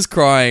Tom Cruise is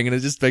crying, and it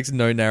just makes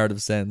no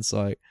narrative sense.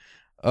 Like,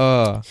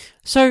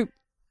 So,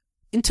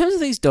 in terms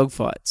of these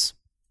dogfights,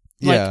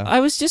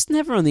 I was just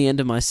never on the end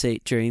of my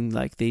seat during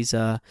like these.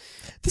 They're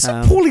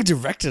so poorly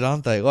directed,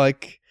 aren't they?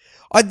 Like,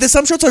 there's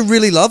some shots I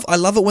really love. I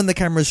love it when the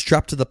camera's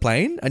strapped to the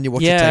plane and you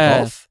watch it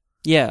take off.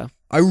 Yeah,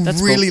 I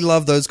really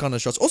love those kind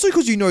of shots. Also,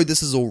 because you know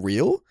this is all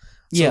real.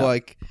 So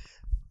like,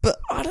 but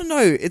I don't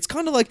know. It's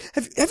kind of like,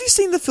 have you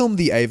seen the film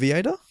The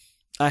Aviator?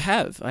 I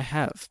have.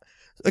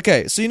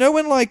 Okay, so you know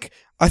when like,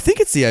 I think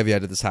it's The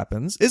Aviator this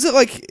happens. Is it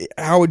like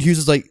Howard Hughes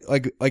is like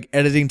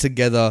editing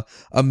together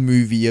a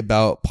movie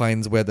about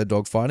planes where they're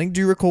dogfighting?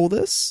 Do you recall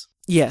this?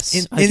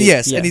 Yes. And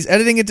he's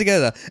editing it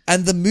together,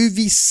 and the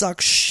movie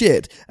sucks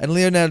shit. And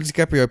Leonardo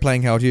DiCaprio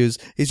playing Howard Hughes,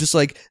 he's just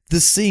like, the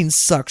scene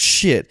sucks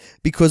shit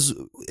because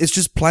it's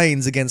just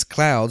planes against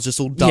clouds, just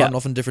all darting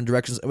off in different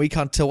directions, and we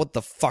can't tell what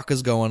the fuck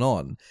is going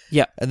on.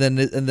 Yeah. And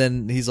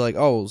then he's like,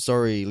 oh,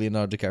 sorry,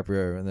 Leonardo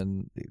DiCaprio, and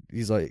then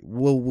he's like,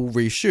 we'll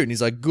reshoot, and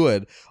he's like,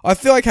 good. I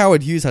feel like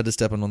Howard Hughes had to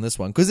step in on this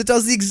one because it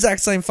does the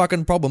exact same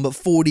fucking problem, but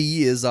 40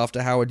 years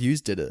after Howard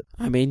Hughes did it.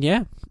 I mean,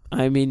 yeah.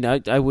 I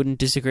wouldn't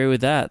disagree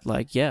with that.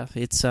 Like, yeah,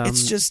 it's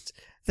just,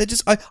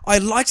 I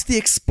liked the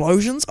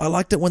explosions. I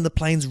liked it when the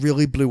planes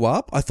really blew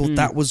up. I thought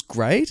that was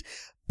great.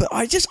 But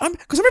because I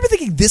remember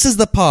thinking this is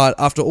the part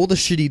after all the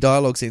shitty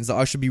dialogue scenes that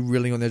I should be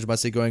really on the edge of my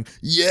seat going,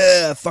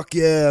 yeah, fuck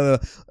yeah,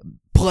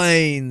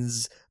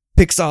 planes,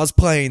 Pixar's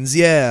planes,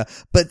 yeah.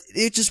 But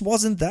it just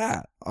wasn't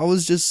that. I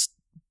was just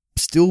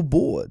still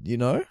bored, you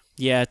know?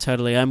 Yeah,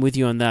 totally. I'm with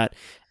you on that.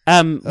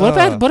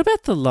 What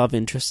about the love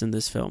interest in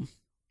this film?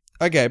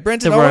 Okay,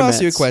 Brenton, I want to ask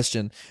you a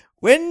question.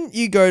 When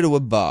you go to a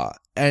bar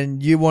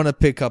and you want to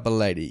pick up a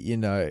lady, you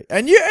know,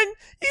 and you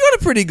got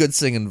a pretty good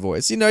singing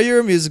voice, you know, you're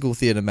a musical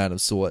theatre man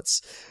of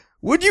sorts.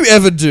 Would you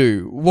ever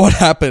do what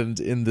happened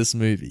in this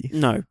movie?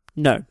 No,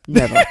 never.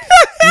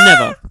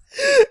 Never.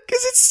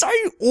 Because it's so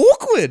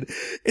awkward.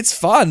 It's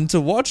fun to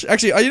watch.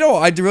 Actually, you know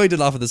what? I really did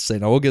laugh at this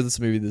scene. I will give this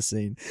movie this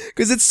scene.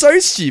 Because it's so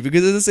stupid.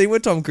 Because there's a scene where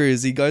Tom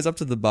Cruise, he goes up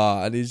to the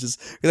bar and he's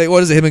just, like,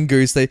 what is it? Him and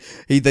Goose, they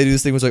do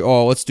this thing where it's like,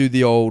 oh, let's do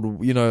the old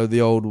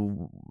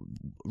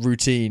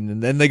routine.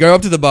 And then they go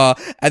up to the bar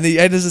and the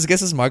editor just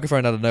gets this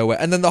microphone out of nowhere.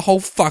 And then the whole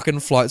fucking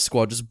flight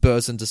squad just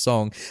bursts into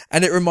song.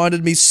 And it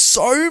reminded me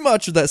so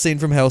much of that scene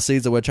from Hail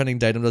Caesar where Channing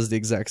Tatum does the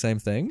exact same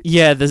thing.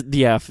 Yeah,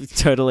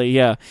 totally,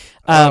 yeah.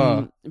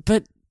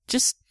 But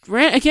just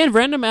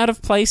random out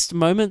of place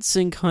moments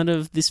in kind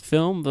of this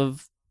film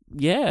of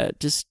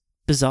just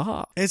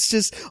bizarre. It's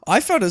just,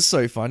 I found it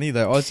so funny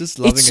though. I was just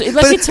loving it.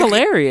 Like, it's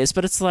hilarious,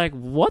 but it's like,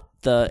 what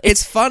the?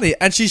 It's funny,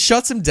 and she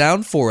shuts him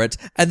down for it,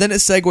 and then it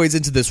segues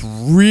into this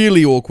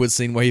really awkward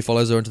scene where he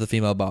follows her into the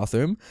female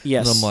bathroom.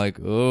 Yes, and I'm like,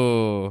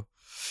 oh,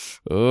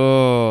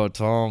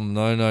 Tom,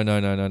 no,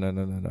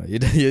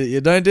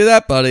 you don't do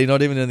that, buddy.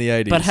 Not even in the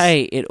 80s. But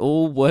hey, it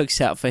all works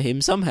out for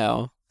him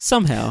somehow. That's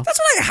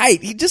what I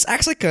hate. He just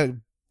acts like a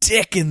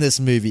dick in this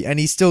movie, and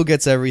he still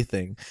gets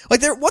everything.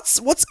 Like, what's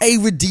a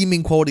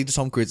redeeming quality to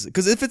Tom Cruise?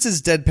 Because if it's his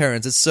dead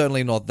parents, it's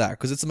certainly not that.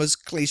 Because it's the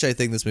most cliche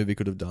thing this movie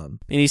could have done.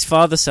 And his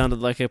father sounded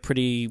like a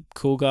pretty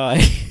cool guy.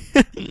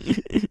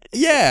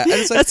 Yeah, and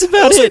it's like, that's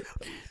about it.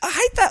 I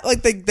hate that.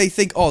 Like, they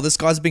think, oh, this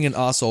guy's being an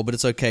asshole, but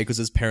it's okay because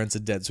his parents are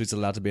dead, so he's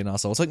allowed to be an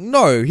asshole. It's like,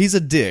 no, he's a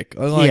dick.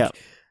 I'm like,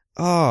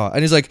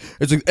 and he's like,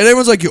 and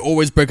everyone's like, you're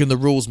always breaking the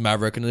rules,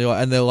 Maverick, and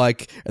they're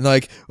like,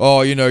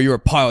 oh, you know, you're a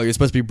pilot, you're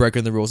supposed to be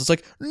breaking the rules. It's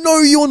like, no,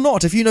 you're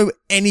not. If you know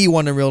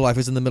anyone in real life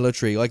who's in the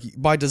military, like,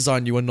 by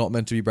design, you are not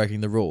meant to be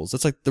breaking the rules.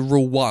 That's like the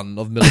rule 1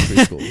 of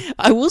military school.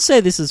 I will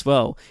say this as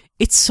well.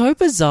 It's so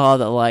bizarre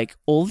that, like,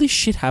 all this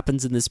shit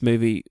happens in this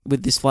movie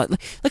with this flight.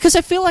 Like, because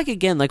I feel like,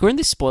 again, like, we're in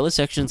these spoiler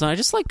sections, and I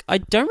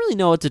don't really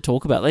know what to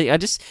talk about. Like,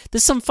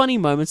 there's some funny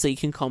moments that you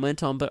can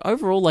comment on, but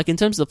overall, like, in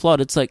terms of the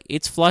plot, it's like,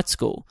 it's flight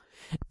school.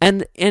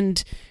 And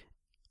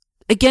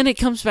again, it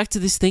comes back to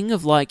this thing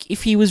of, like,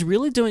 if he was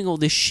really doing all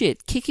this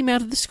shit, kick him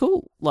out of the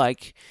school.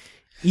 Like,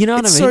 you know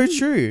what I mean? It's so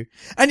true.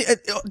 And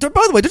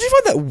by the way, did you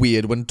find that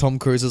weird when Tom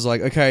Cruise is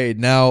like, okay,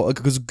 now,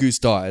 because Goose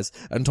dies,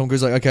 and Tom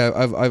Cruise is like, okay,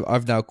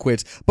 I've now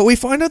quit. But we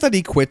find out that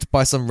he quit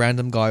by some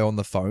random guy on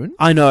the phone.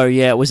 I know,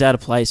 yeah, it was out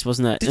of place,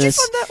 wasn't it? Did you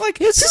find that, like,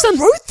 who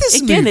wrote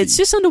this movie? Again, it's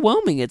just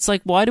underwhelming. It's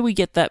like, why do we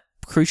get that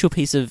crucial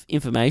piece of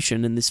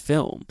information in this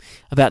film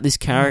about this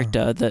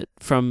character that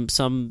from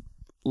some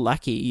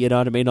lackey, you know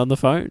what I mean, on the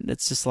phone.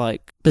 It's just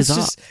like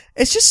bizarre.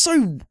 It's just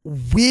so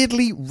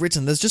weirdly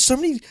written. There's just so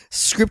many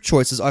script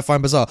choices I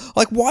find bizarre.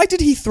 Like, why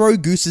did he throw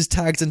Goose's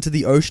tags into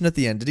the ocean at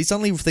the end? Did he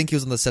suddenly think he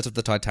was on the set of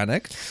the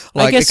Titanic?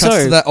 Like, I guess it cuts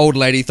so. to that old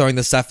lady throwing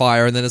the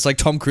sapphire, and then it's like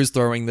Tom Cruise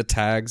throwing the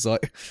tags.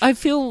 Like, I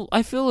feel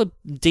a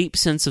deep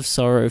sense of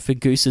sorrow for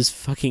Goose's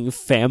fucking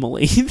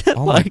family.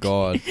 oh my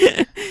god.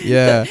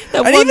 Yeah.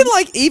 that and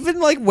one- even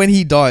like when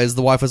he dies,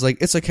 the wife was like,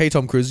 "It's okay,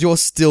 Tom Cruise, you're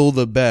still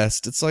the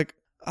best." It's like,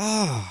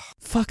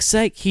 fuck's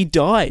sake, he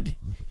died.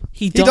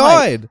 He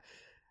died.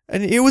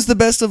 And it was the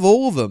best of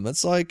all of them.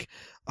 It's like,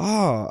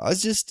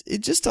 it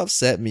just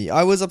upset me.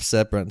 I was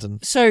upset, Brenton.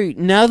 So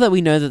now that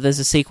we know that there's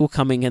a sequel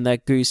coming and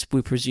that Goose,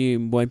 we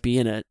presume, won't be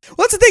in it.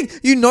 Well, that's the thing.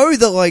 You know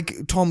that,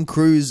 like, Tom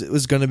Cruise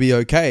was going to be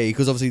okay,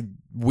 because obviously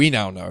we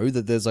now know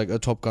that there's, like, a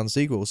Top Gun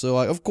sequel. So,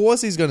 like, of course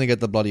he's going to get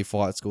the bloody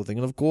flight school thing,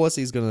 and of course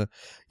he's going to,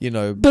 you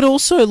know... But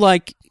also,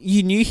 like,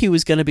 you knew he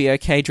was going to be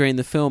okay during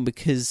the film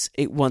because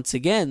it, once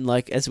again,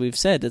 like, as we've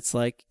said, it's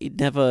like, it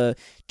never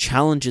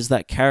challenges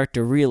that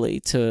character really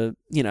to,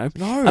 you know...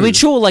 No. I mean,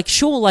 sure,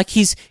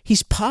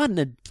 his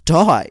partner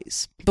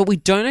dies, but we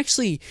don't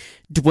actually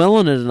dwell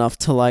on it enough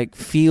to, like,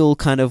 feel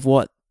kind of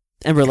what...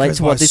 and relate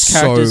to what this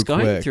character is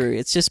going through.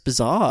 It's just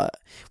bizarre.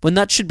 When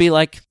that should be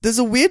like... There's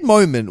a weird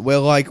moment where,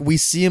 like, we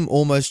see him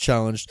almost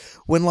challenged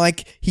when,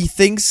 like, he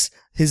thinks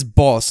his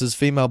boss, his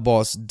female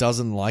boss,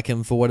 doesn't like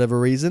him for whatever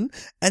reason.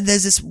 And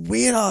there's this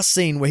weird-ass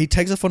scene where he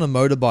takes off on a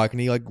motorbike and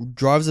he, like,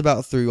 drives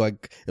about through,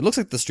 like, it looks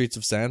like the streets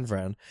of San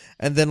Fran.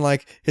 And then,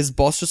 like, his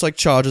boss just, like,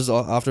 charges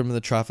after him in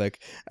the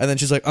traffic. And then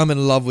she's like, "I'm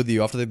in love with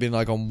you," after they've been,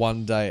 like, on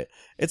one date.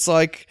 It's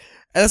like...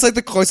 And it's like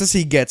the closest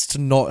he gets to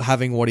not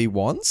having what he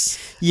wants.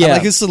 Yeah. And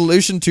like his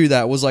solution to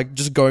that was like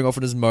just going off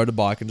on his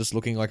motorbike and just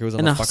looking like he was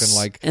on a fucking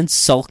like... And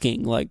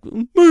sulking, like...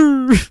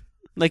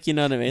 like, you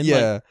know what I mean?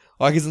 Yeah.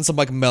 Like he's in some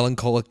like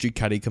melancholic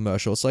Ducati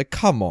commercial. It's like,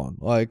 come on.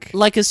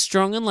 Like as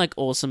strong and like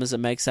awesome as it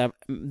makes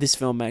this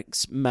film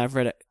makes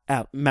Maverick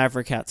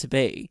out to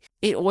be,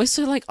 it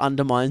also like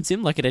undermines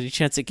him like at any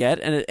chance it get.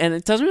 And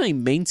it doesn't really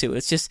mean to.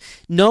 It's just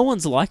no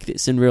one's like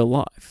this in real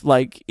life.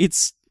 Like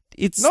it's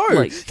no,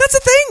 like, that's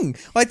the thing.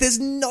 Like, there's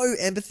no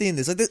empathy in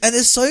this. Like, and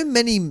there's so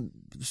many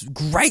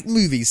great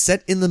movies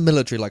set in the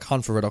military, like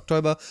Hunt for Red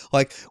October,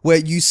 like where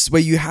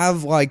you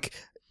have like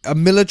a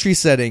military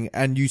setting,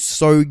 and you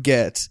so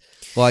get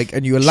like,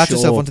 and you latch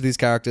yourself onto these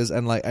characters,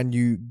 and like, and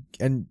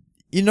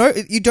you know,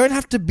 you don't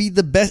have to be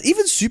the best.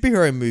 Even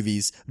superhero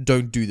movies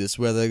don't do this,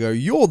 where they go,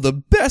 "You're the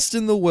best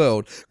in the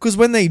world," because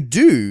when they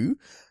do,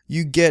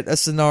 you get a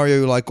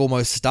scenario like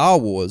almost Star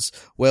Wars,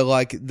 where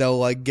like they'll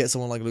like get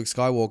someone like Luke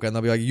Skywalker and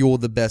they'll be like, "You're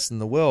the best in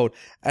the world,"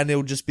 and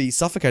it'll just be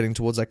suffocating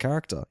towards that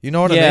character. You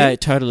know what I mean? Yeah,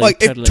 totally. Like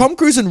totally. if Tom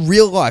Cruise in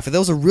real life, if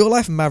there was a real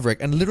life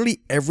Maverick and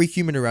literally every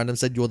human around him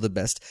said, "You're the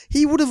best,"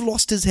 he would have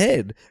lost his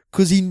head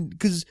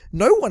because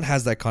no one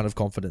has that kind of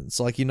confidence.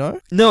 Like, you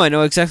know? No, I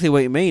know exactly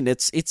what you mean.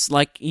 It's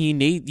like you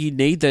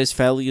need those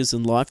failures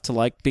in life to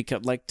like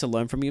to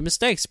learn from your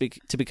mistakes,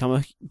 to become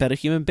a better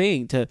human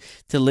being, to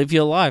live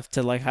your life,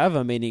 to like have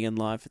a meaning in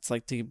life. It's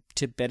like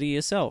to better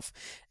yourself.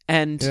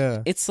 And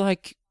it's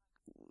like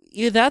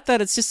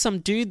that it's just some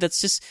dude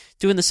that's just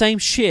doing the same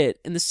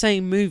shit in the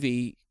same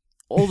movie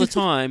all the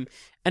time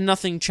and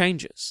nothing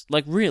changes.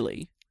 Like,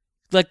 really.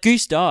 Like,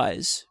 Goose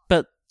dies,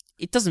 but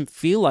it doesn't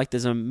feel like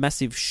there's a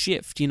massive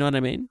shift, you know what I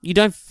mean? You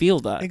don't feel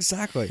that.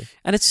 Exactly.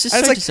 And it's just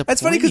so disappointing.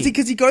 It's funny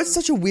because he goes in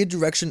such a weird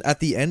direction at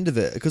the end of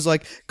it. Because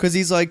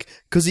he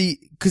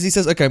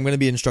says, "Okay, I'm going to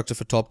be an instructor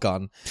for Top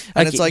Gun."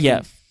 And it's like...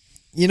 Yeah.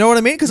 You know what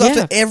I mean? Because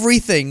after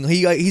everything,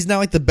 he's now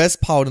like the best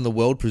pilot in the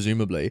world,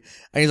 presumably.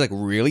 And he's like,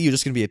 "Really? You're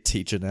just going to be a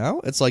teacher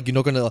now?" It's like, you're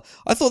not going to...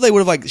 I thought they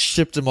would have like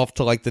shipped him off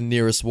to like the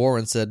nearest war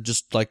and said,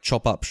 just like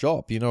chop up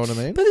shop. You know what I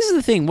mean? But this is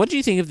the thing. What do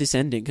you think of this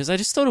ending? Because I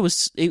just thought it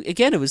was...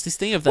 Again, it was this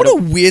thing of that... What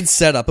a weird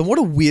setup and what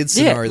a weird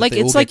scenario that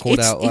they all get called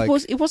out.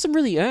 It wasn't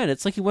really earned.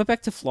 It's like he went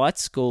back to flight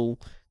school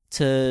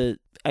to...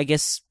 I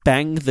guess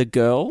bang the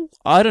girl.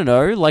 I don't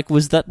know. Like,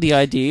 was that the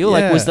ideal? Yeah.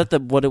 Like, was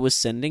that what it was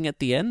sending at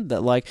the end?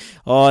 That like,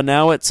 oh,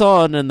 now it's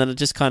on, and then it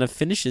just kind of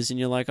finishes, and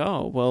you're like,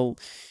 oh, well,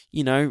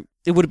 you know,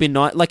 it would have been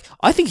nice. Like,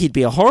 I think he'd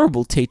be a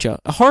horrible teacher,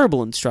 a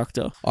horrible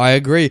instructor. I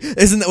agree.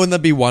 Wouldn't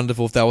that be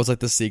wonderful if that was like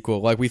the sequel?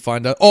 Like, we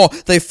find out, oh,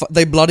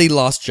 they bloody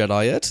Last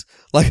Jedi it.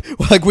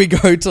 Like we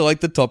go to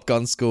like the Top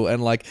Gun school,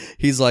 and like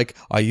he's like,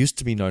 "I used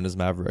to be known as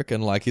Maverick,"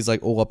 and like he's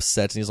like all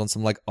upset, and he's on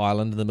some like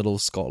island in the middle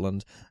of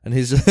Scotland, and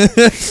he's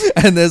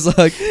and there's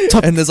like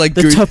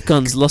the Top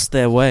Guns lost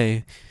their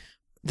way.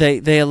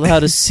 They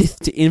allowed a Sith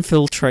to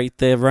infiltrate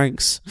their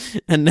ranks,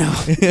 and now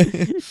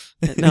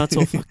Now it's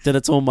all fucked and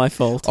it's all my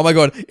fault. Oh my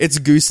god, it's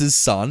Goose's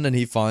son, and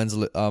he finds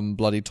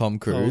bloody Tom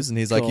Cruise, and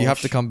he's like, "You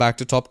have to come back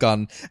to Top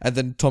Gun." And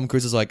then Tom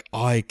Cruise is like,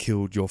 "I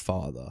killed your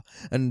father,"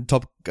 and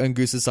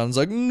Goose's son's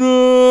like,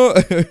 "No."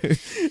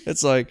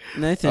 It's like,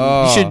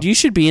 Nathan, you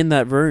should be in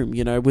that room,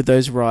 with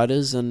those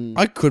writers, and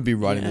I could be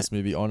writing this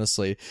movie.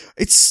 Honestly,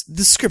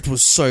 the script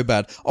was so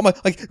bad. Oh my!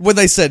 Like when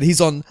they said he's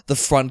on the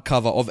front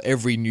cover of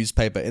every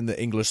newspaper in the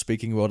English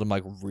speaking world, I'm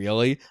like,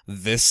 really?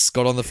 This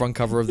got on the front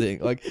cover of the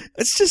like?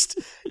 It's just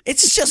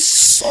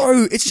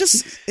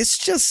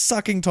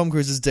sucking Tom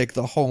Cruise's dick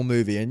the whole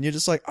movie, and you're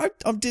just like, I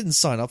didn't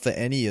sign up for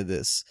any of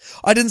this.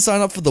 I didn't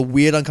sign up for the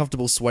weird,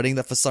 uncomfortable sweating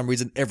that for some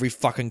reason every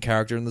fucking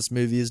character in this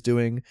movie is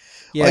doing.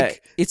 Yeah,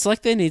 it's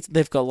like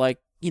they've got like,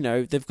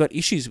 they've got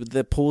issues with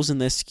the pores in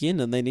their skin,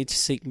 and they need to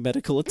seek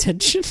medical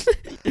attention.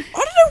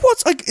 I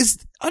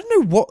don't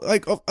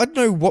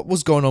know what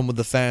was going on with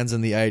the fans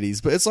in the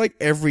 80s, but it's like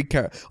every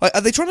character. Like,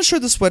 are they trying to show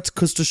the sweat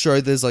because to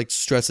show there's like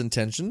stress and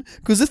tension?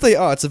 Because if they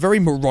are, it's a very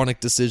moronic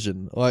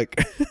decision.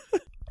 Like,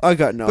 I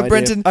got no idea.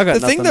 Brenton, I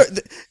got the thing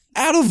that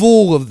out of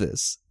all of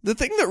this, the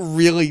thing that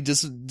really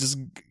just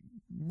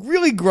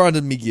really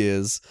grinded me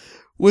gears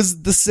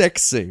was the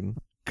sex scene.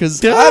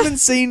 Because I haven't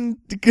seen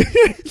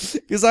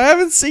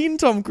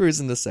Tom Cruise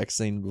in the sex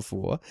scene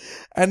before,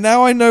 and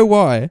now I know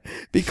why.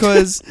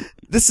 Because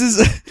this is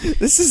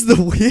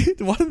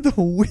one of the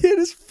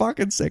weirdest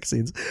fucking sex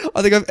scenes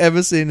I think I've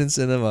ever seen in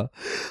cinema.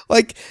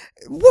 Like,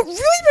 what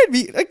really made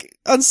me like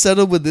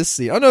unsettled with this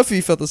scene, I don't know if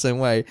you felt the same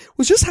way,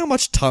 was just how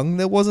much tongue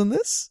there was in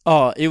this.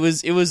 Oh, it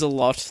was a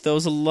lot. There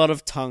was a lot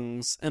of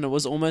tongues, and it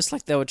was almost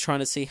like they were trying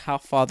to see how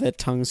far their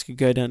tongues could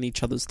go down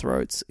each other's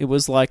throats. It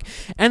was like,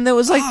 and there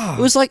was like,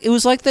 it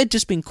was like they'd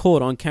just been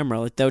caught on camera.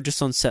 Like they were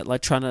just on set,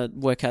 like trying to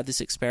work out this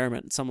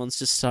experiment. Someone's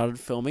just started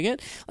filming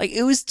it. Like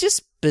it was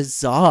just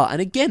bizarre, and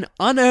again,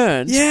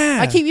 unearned. Yeah,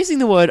 I keep using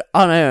the word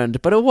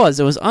unearned, but it was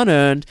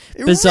unearned,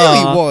 it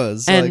bizarre. Really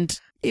was, and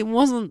it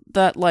wasn't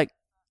that like,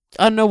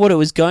 I don't know what it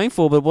was going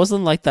for, but it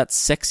wasn't like that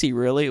sexy.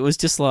 Really, it was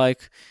just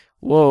like,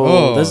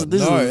 whoa. It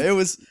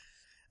was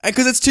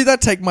because it's to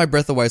that "Take My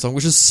Breath Away" song,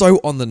 which is so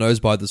on the nose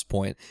by this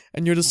point,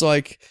 and you're just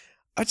like,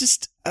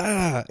 because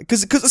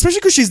especially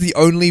because she's the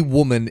only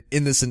woman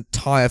in this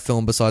entire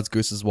film besides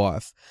Goose's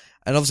wife,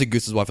 and obviously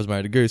Goose's wife is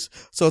married to Goose,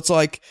 so it's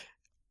like,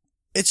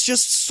 it's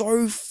just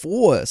so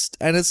forced,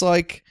 and it's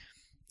like,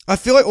 I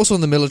feel like also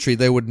in the military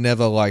they would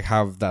never like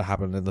have that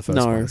happen in the first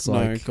place.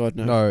 Like, God,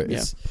 no. No,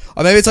 it's,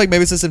 or maybe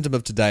it's a symptom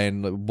of today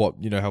and what,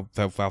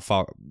 how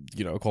far,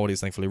 equality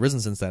has thankfully risen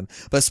since then.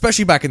 But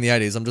especially back in the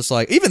 80s, I'm just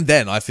like, even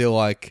then I feel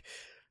like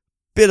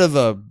bit of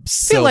a I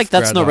feel like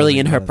that's not really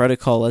in her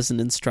protocol as an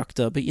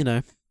instructor, but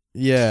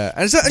yeah,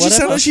 and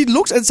she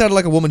looked and sounded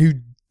like a woman who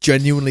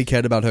genuinely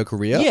cared about her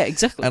career. Yeah,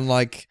 exactly. And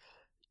like,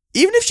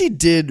 even if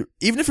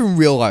in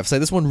real life, say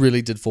this one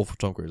really did fall for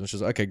Tom Cruise, and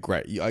she's like, okay,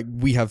 great,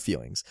 we have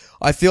feelings.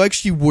 I feel like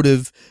she would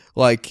have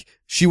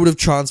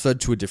transferred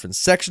to a different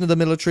section of the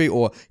military,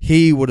 or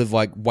he would have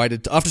like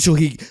waited she would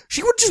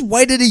have just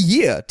waited a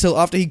year till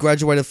after he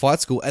graduated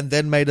flight school and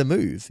then made a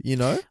move.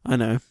 I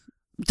know.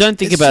 Don't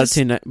think about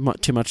it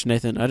too much,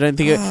 Nathan. I don't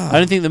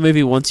think the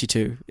movie wants you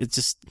to.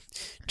 It's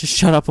just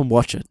shut up and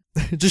watch it.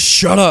 Just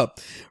shut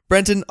up.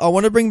 Brenton, I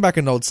want to bring back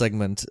an old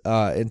segment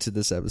into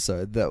this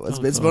episode.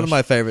 It's one of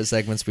my favorite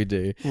segments we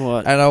do.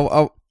 What?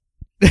 And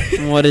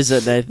what is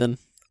it, Nathan?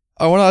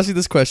 I want to ask you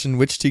this question: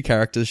 which two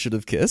characters should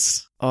have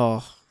kissed?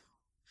 Oh,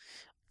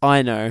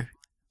 I know.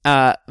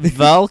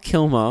 Val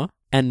Kilmer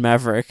and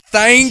Maverick.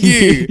 Thank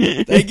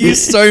you. Thank you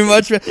so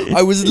much.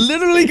 I was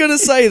literally going to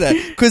say that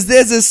because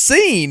there's a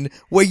scene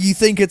where you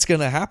think it's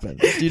going to happen.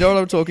 Do you know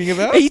what I'm talking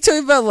about? Are you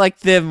talking about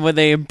like them when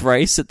they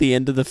embrace at the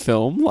end of the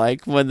film?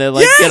 Like when they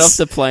like get off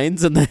the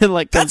planes and they're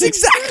like... That's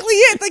exactly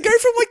it. They go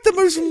from like the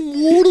most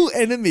mortal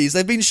enemies.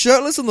 They've been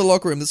shirtless in the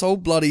locker room this whole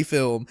bloody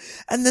film.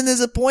 And then there's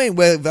a point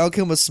where Val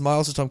Kilmer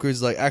smiles to Tom Cruise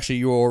is like, actually,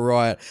 you're all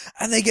right.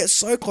 And they get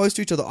so close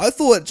to each other. I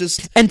thought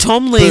just... And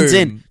Tom leans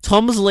in.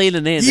 Tom's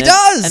leaning in. He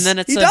does. And then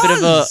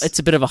it's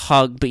a bit of a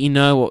hug, but you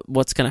know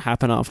what's going to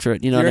happen after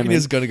it. You know what I mean? He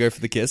was going to go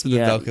for the kiss, but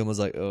then Val Kilmer was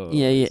like, oh.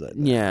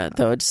 Yeah.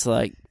 They were just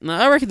like... No,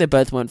 I reckon they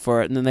both went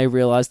for it, and then they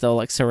realized they were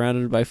like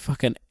surrounded by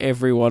fucking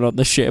everyone on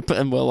the ship,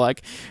 and were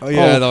like,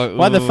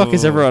 why the fuck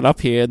is everyone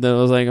up here? And then I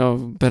was like, oh,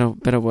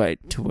 better wait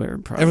till we're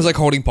in private. Everyone's like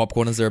holding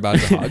popcorn as they're about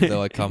to hug. They're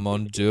like, come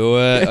on, do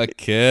it, a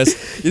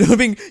kiss.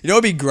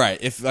 It'd be great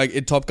if like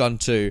in Top Gun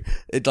 2,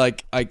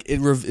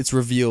 it's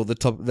revealed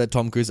that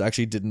Tom Cruise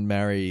actually didn't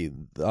marry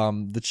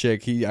the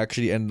chick. He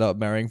actually ended up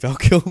marrying Val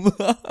Kilmer.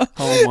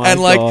 Oh my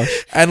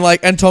gosh.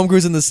 And Tom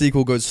Cruise in the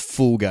sequel goes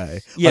full gay.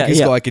 Yeah, like he's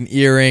got like an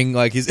earring,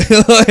 like he's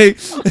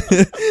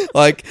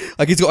like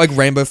he's got like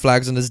rainbow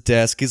flags on his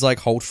desk. He's like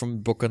Holt from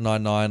Brooklyn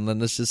Nine-Nine,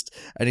 and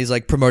he's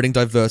like promoting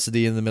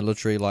diversity in the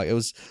military. Like it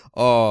was,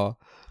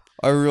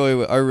 I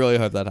really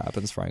hope that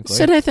happens, frankly.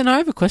 So Nathan, I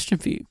have a question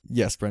for you.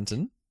 Yes,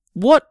 Brenton.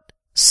 What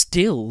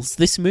stills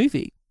this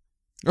movie?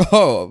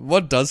 Oh,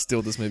 what does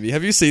steal this movie?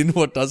 Have you seen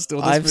what does steal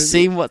this movie? I've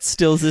seen what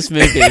steals this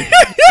movie, and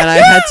I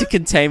had to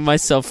contain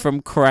myself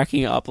from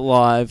cracking up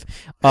live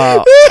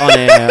on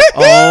air.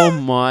 Oh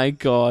my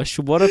gosh,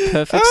 what a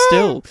perfect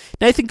still.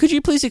 Nathan, could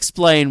you please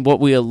explain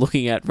what we are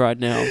looking at right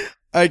now?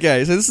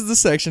 Okay, so this is the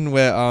section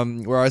where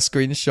I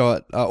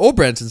screenshot, or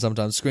Brenton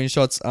sometimes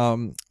screenshots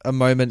a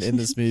moment in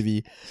this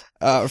movie,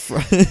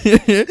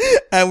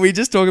 and we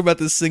just talk about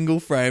this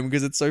single frame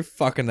because it's so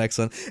fucking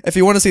excellent. If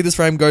you want to see this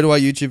frame, go to our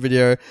YouTube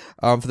video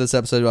for this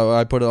episode.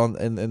 I put it on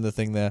in the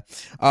thing there.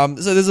 So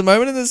there's a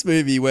moment in this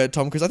movie where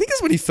Tom Cruise, I think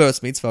it's when he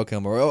first meets Val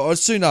Kilmer, or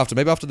soon after,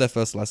 maybe after their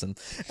first lesson,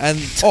 and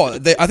I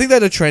think they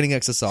had a training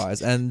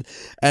exercise, and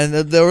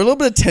there were a little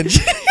bit of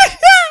tension.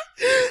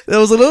 There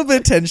was a little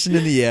bit of tension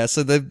in the air,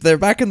 so they're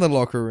back in the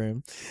locker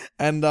room,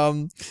 and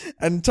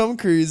Tom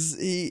Cruise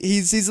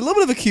he's a little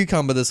bit of a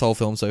cucumber this whole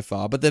film so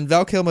far, but then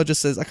Val Kilmer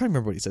just says, I can't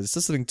remember what he says, it's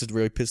just something to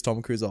really piss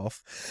Tom Cruise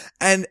off,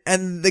 and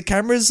the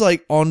camera's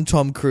like on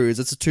Tom Cruise,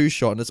 it's a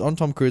 2-shot and it's on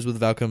Tom Cruise with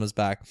Val Kilmer's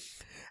back.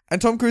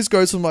 And Tom Cruise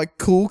goes from like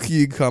cool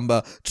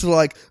cucumber to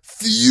like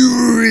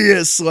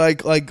furious,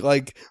 like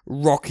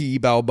Rocky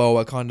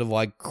Balboa kind of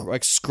like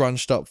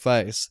scrunched up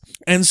face,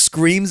 and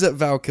screams at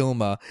Val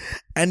Kilmer.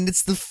 And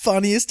it's the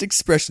funniest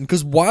expression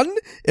because 1,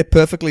 it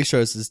perfectly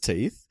shows his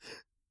teeth.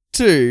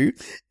 2,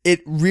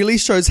 it really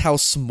shows how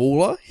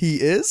smaller he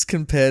is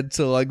compared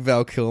to like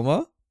Val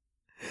Kilmer.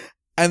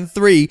 And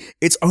 3,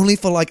 it's only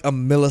for like a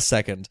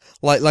millisecond.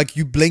 Like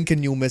you blink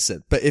and you'll miss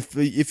it. But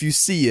if you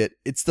see it,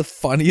 it's the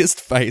funniest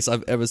face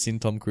I've ever seen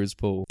Tom Cruise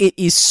pull. It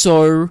is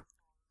so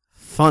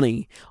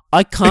funny.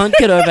 I can't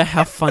get over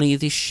how funny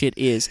this shit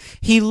is.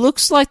 He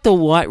looks like the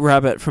White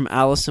Rabbit from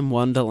Alice in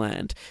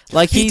Wonderland.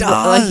 Like he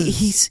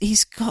does.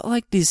 He's got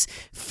like this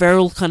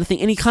feral kind of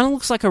thing, and he kind of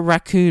looks like a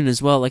raccoon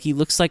as well. Like he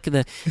looks like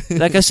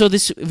I saw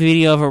this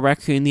video of a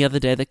raccoon the other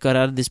day that got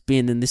out of this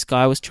bin, and this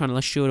guy was trying to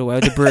like shoo it away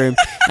with a broom,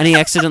 and he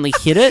accidentally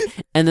hit it,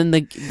 and then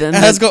it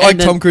has got like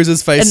Tom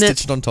Cruise's face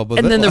stitched on top of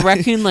it. And then the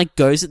raccoon like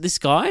goes at this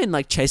guy and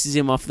like chases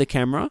him off the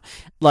camera.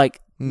 Like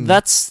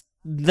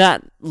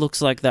that looks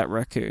like that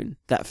raccoon,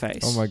 that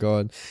face. Oh my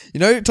god.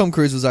 You know, Tom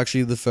Cruise was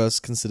actually the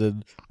first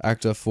considered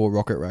actor for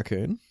Rocket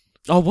Raccoon.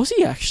 Oh, was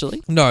he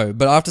actually? No,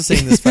 but after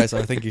seeing this face,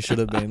 I think he should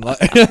have been. Like,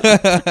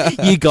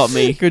 you got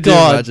me. Could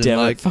God you imagine? Damn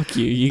it. Like, fuck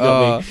you. You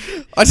got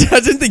me. I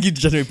didn't think you'd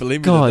genuinely believe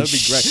me. God, that'd be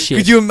great. shit.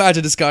 Could you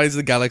imagine this Guardians of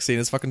the Galaxy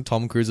and it's fucking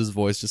Tom Cruise's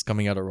voice just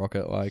coming out of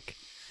Rocket? Like,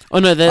 oh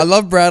no, I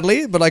love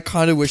Bradley, but I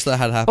kind of wish that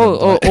had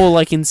happened. Or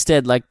like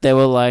instead, like they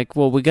were like,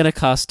 well, we're gonna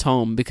cast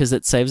Tom because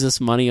it saves us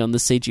money on the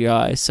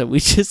CGI, so we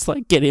just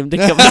like get him to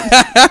come in.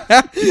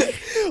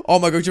 Oh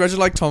my god, could you imagine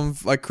like Tom,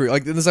 like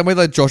in the same way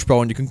that Josh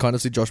Brolin, you can kind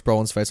of see Josh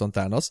Brolin's face on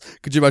Thanos.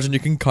 Could you imagine you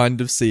can kind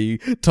of see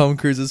Tom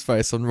Cruise's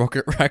face on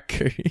Rocket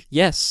Raccoon?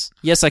 Yes,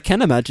 I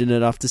can imagine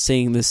it after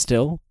seeing this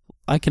still.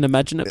 I can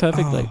imagine it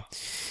perfectly.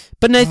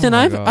 But Nathan,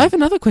 I have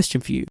another question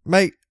for you,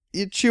 mate.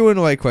 You're chewing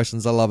away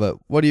questions. I love it.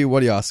 What are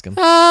you asking?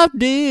 How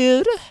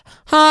did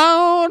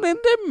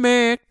they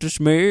make this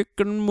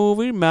making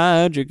movie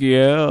magic?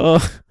 Yeah.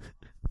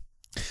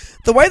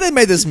 The way they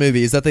made this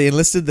movie is that they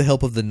enlisted the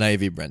help of the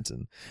Navy,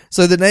 Brenton.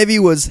 So the Navy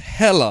was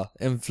hella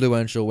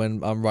influential when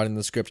writing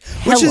the script,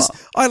 which is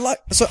I like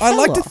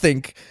to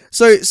think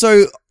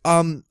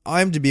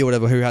IMDb or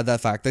whatever who had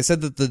that fact. They said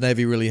that the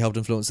Navy really helped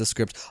influence the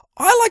script.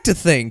 I like to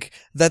think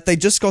that they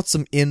just got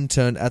some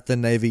intern at the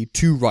Navy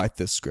to write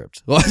this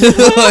script. like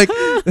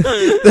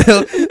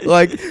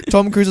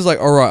Tom Cruise is like,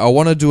 all right, I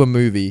want to do a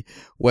movie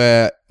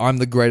where I'm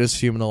the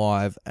greatest human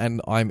alive and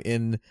I'm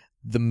in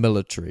the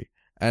military.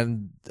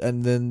 And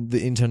then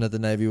the intern at the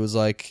Navy was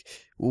like,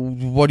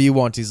 what do you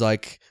want? He's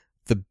like,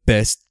 the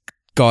best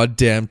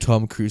goddamn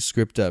Tom Cruise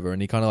script ever.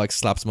 And he kind of like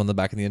slaps him on the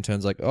back and the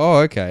intern's like,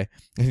 oh, okay.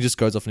 And he just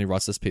goes off and he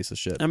writes this piece of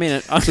shit. I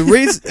mean, the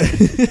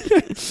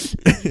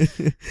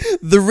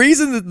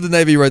reason that the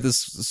Navy wrote this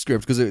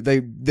script, because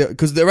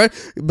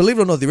believe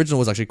it or not, the original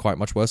was actually quite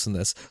much worse than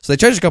this. So they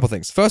changed a couple of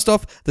things. First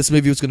off, this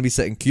movie was going to be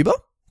set in Cuba.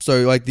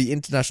 So, like, the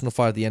international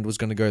fight at the end was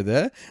going to go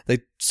there. They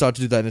started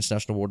to do that in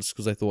international waters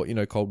because they thought,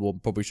 Cold War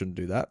probably shouldn't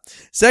do that.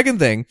 Second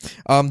thing,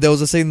 there was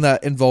a scene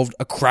that involved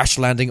a crash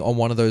landing on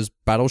one of those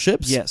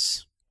battleships.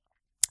 Yes.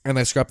 And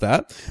they scrapped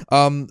that.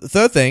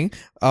 Third thing,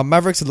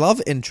 Maverick's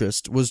love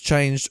interest was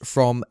changed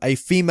from a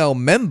female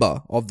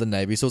member of the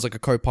Navy, so it was like a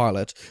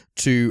co-pilot,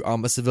 to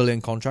a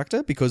civilian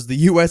contractor, because the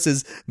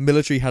US's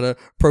military had a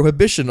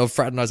prohibition of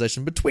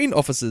fraternization between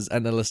officers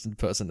and enlisted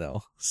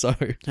personnel. So...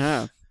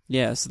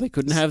 Yeah, so they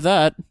couldn't have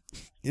that.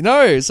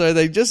 So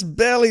they just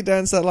barely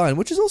danced that line,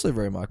 which is also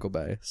very Michael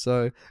Bay.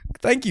 So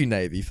thank you,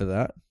 Navy, for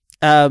that.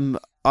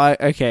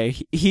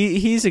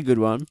 Here's a good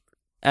one.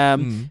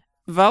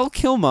 Val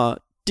Kilmer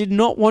did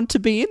not want to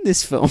be in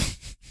this film.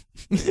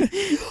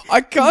 I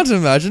can't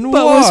imagine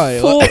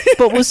why.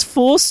 But was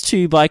forced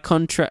to by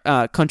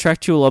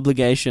contractual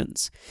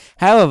obligations.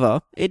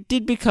 However, it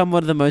did become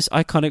one of the most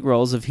iconic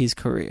roles of his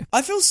career.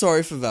 I feel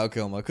sorry for Val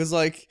Kilmer, because,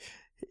 like,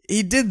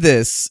 he did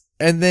this,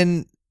 and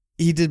then...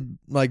 he did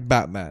like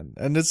Batman,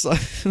 and it's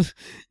like,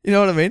 you know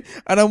what I mean?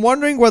 And I'm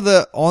wondering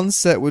whether on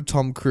set with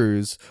Tom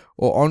Cruise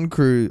or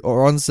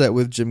on set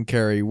with Jim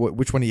Carrey,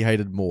 which one he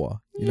hated more.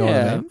 You know what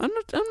I mean? I'm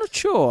not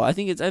sure. I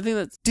think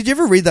that's Did you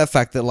ever read that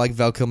fact that like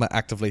Val Kilmer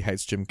actively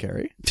hates Jim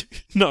Carrey?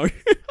 no.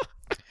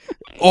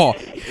 Oh,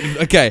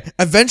 okay.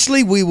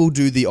 Eventually, we will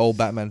do the old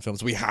Batman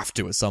films. We have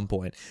to at some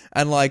point.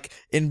 And like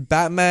in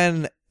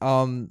Batman,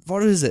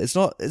 what is it?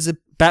 Is it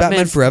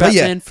Batman Forever?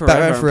 Batman Forever.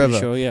 Batman Forever.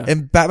 Sure, yeah.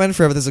 In Batman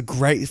Forever, there's a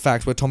great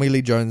fact where Tommy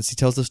Lee Jones, he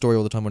tells the story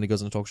all the time when he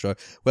goes on a talk show,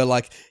 where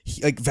like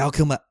Val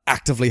Kilmer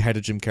actively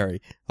hated Jim Carrey.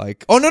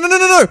 Like, oh no!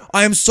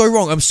 I am so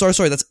wrong. I'm so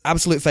sorry. That's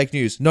absolute fake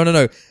news.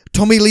 No.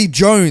 Tommy Lee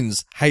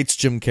Jones hates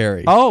Jim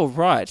Carrey. Oh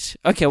right.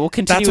 Okay, we'll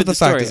continue with the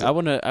story. Is. I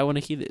want to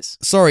hear this.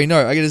 Sorry,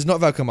 no, it is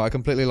not Val Kilmer. I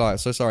completely lie.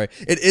 So sorry.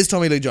 It is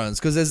Tommy Lee Jones,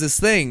 because there's this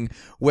thing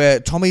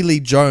where Tommy Lee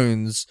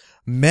Jones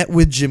met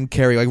with Jim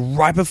Carrey like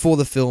right before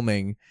the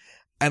filming.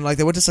 And like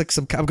they were just like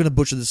I'm gonna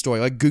butcher the story.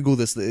 Like Google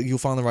this, you'll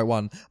find the right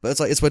one. But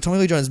it's where Tommy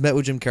Lee Jones met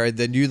with Jim Carrey.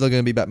 They knew they were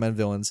gonna be Batman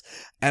villains,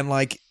 and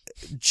like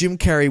Jim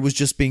Carrey was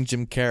just being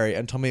Jim Carrey,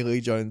 and Tommy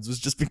Lee Jones was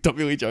just being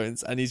Tommy Lee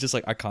Jones, and he's just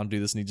like, I can't do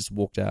this, and he just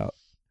walked out.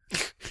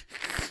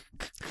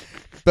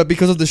 But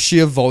because of the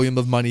sheer volume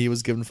of money he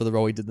was given for the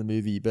role, he did the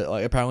movie. But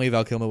like apparently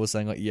Val Kilmer was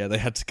saying like, yeah, they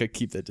had to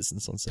keep their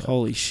distance on set.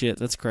 Holy shit,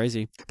 that's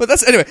crazy. But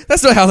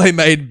that's not how they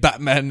made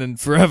Batman and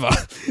Forever.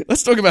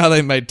 Let's talk about how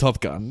they made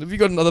Top Gun. Have you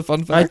got another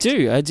fun fact?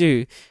 I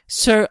do.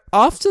 So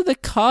after the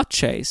car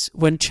chase,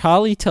 when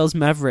Charlie tells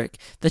Maverick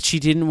that she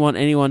didn't want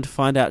anyone to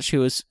find out she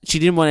was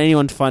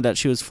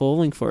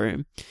falling for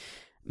him,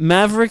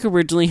 Maverick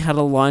originally had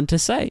a line to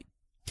say.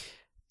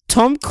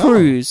 Tom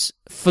Cruise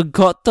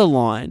forgot the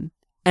line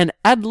and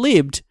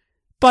ad-libbed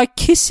by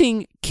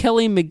kissing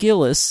Kelly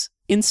McGillis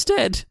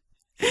instead.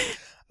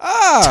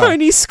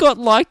 Tony Scott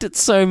liked it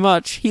so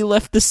much, he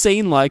left the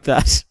scene like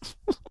that.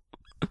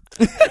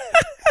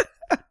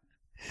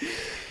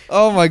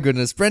 Oh my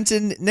goodness.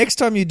 Brenton, next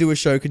time you do a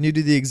show, can you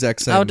do the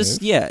exact same move?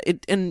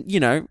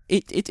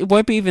 It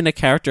won't be even a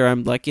character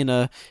I'm like in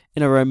a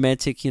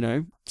romantic,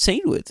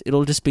 scene with.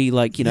 It'll just be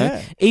like,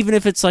 even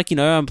if it's like,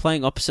 I'm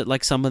playing opposite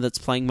like someone that's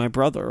playing my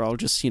brother, I'll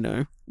just,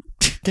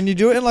 Can you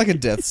do it in like a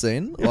death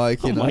scene?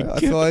 Like, I feel like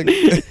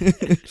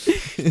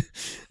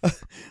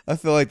I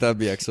feel like that'd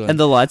be excellent. And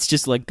the lights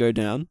just like go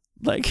down.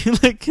 Like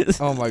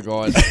oh my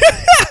god.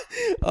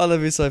 Oh,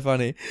 that'd be so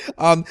funny.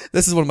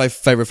 This is one of my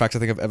favorite facts I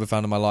think I've ever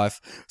found in my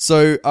life.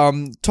 So,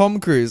 Tom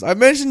Cruise, I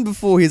mentioned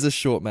before he's a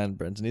short man,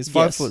 Brenton. He's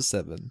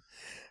 5'7".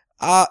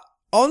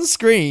 On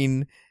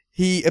screen,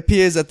 he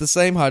appears at the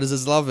same height as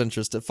his love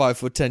interest at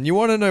 5'10". You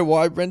want to know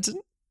why, Brenton?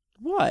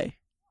 Why?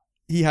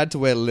 He had to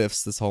wear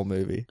lifts this whole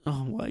movie.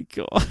 Oh my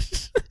god.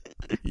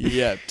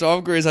 Yeah,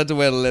 Tom Cruise had to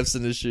wear lifts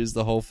in his shoes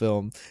the whole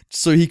film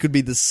so he could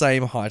be the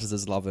same height as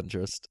his love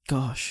interest.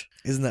 Gosh.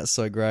 Isn't that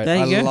so great?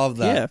 I love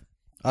that. Yeah.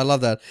 I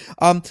love that.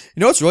 You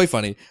know what's really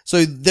funny?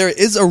 So there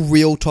is a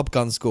real Top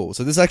Gun school.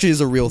 So this actually is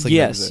a real thing.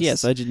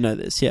 Yes, I did know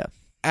this. Yeah.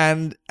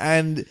 And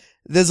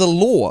there's a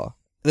law.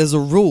 There's a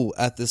rule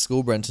at this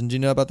school, Brenton. Do you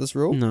know about this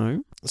rule?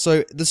 No.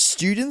 So the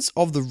students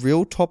of the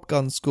real Top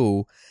Gun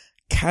school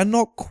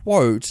cannot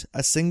quote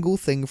a single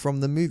thing from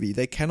the movie.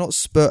 They cannot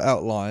spurt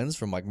out lines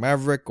from like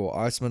Maverick or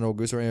Iceman or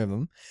Goose or any of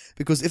them,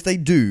 because if they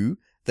do,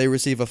 they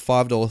receive a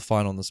 $5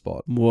 fine on the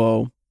spot.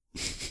 Whoa.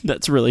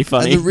 That's really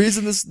funny. And the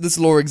reason this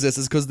law exists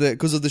is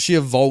because of the sheer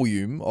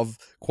volume of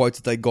quotes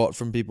that they got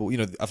from people,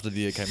 after the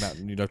year came out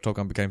and, Top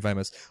Gun became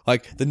famous.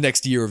 Like, the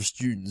next year of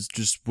students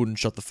just wouldn't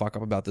shut the fuck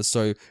up about this.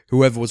 So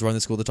whoever was running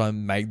the school at the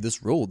time made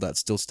this rule that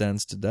still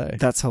stands today.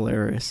 That's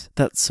hilarious.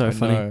 That's so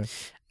funny.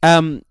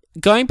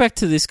 Going back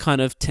to this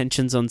kind of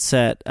tensions on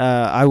set,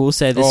 I will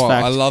say this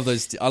fact. I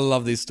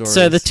love these stories.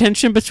 So the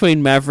tension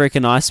between Maverick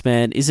and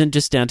Iceman isn't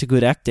just down to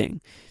good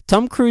acting.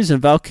 Tom Cruise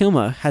and Val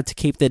Kilmer had to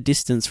keep their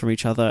distance from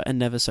each other and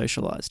never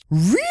socialized.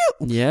 Really?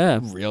 Yeah.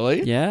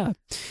 Really? Yeah.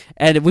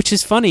 And which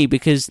is funny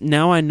because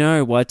now I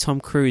know why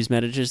Tom Cruise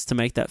manages to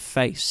make that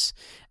face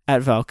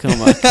at Val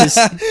Kilmer, because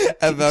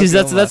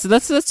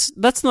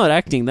that's not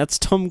acting. That's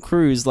Tom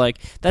Cruise. Like,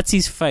 that's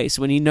his face.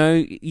 When you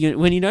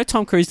know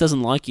Tom Cruise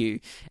doesn't like you,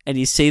 and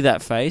you see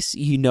that face,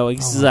 you know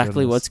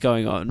exactly what's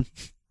going on.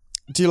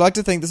 Do you like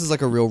to think this is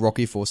like a real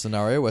Rocky IV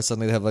scenario where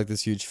suddenly they have like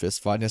this huge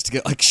fist fight and he has to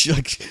get like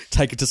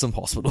take it to some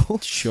hospital?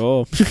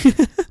 Sure.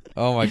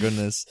 Oh my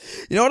goodness.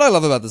 You know what I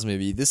love about this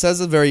movie? This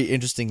has a very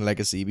interesting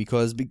legacy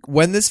because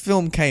when this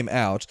film came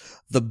out,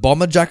 the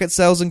bomber jacket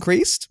sales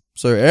increased.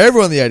 So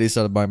everyone in the 80s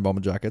started buying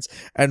bomber jackets,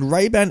 and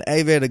Ray-Ban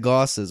aviator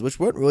glasses, which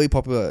weren't really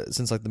popular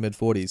since like the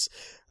mid-40s,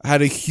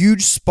 had a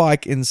huge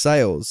spike in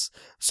sales.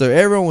 So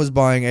everyone was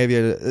buying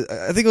aviator.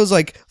 I think it was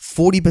like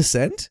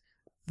 40%.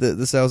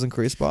 The sales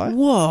increased by.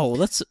 Whoa,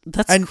 that's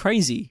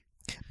crazy.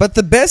 But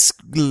the best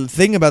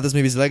thing about this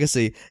movie's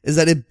legacy is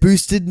that it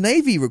boosted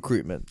Navy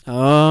recruitment.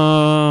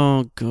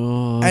 Oh,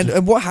 God.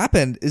 And what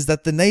happened is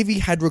that the Navy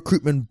had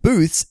recruitment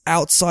booths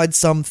outside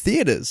some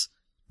theaters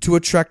to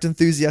attract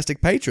enthusiastic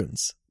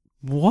patrons.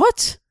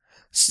 What?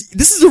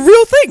 This is a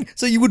real thing.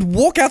 So you would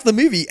walk out the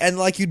movie and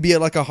like you'd be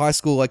at like a high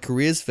school like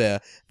careers fair.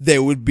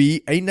 There would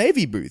be a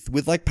Navy booth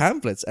with like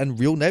pamphlets and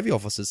real Navy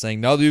officers saying,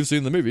 now that you've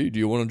seen the movie, do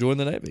you want to join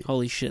the Navy?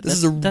 Holy shit. This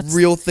is a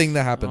real thing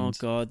that happened. Oh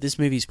god, this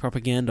movie's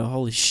propaganda.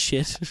 Holy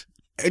shit.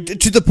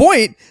 To the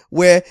point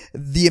where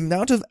the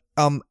amount of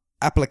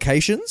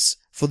applications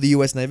for the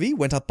US Navy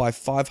went up by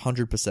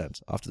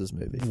 500% after this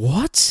movie.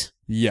 What?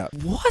 Yeah.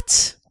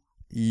 What?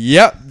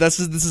 Yep. This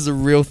is a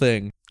real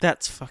thing.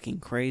 That's fucking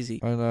crazy.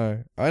 I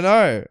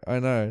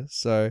know.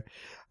 So,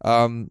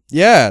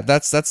 yeah,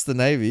 that's the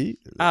Navy.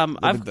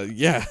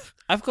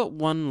 I've got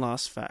one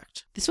last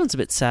fact. This one's a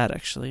bit sad,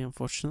 actually,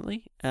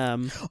 unfortunately. I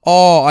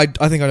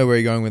think I know where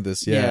you're going with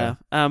this. Yeah.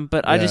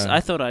 But I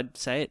thought I'd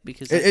say it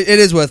because it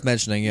is worth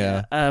mentioning.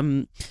 Yeah.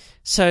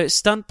 So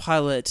stunt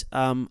pilot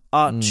Art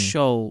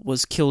Scholl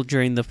was killed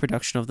during the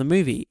production of the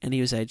movie, and he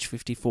was aged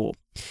 54.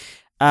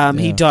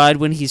 He died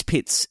when his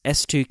Pitts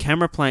S2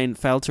 camera plane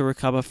failed to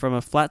recover from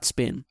a flat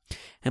spin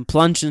and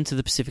plunged into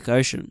the Pacific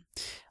Ocean.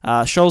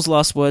 Scholl's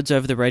last words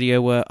over the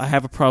radio were, "I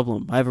have a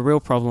problem. I have a real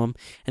problem."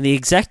 And the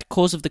exact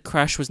cause of the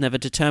crash was never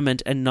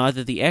determined, and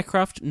neither the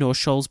aircraft nor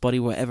Scholl's body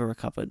were ever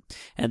recovered.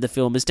 And the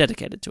film is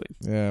dedicated to him.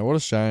 Yeah, what a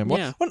shame.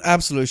 What an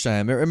absolute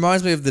shame. It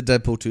reminds me of the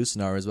Deadpool 2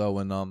 scenario as well,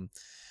 when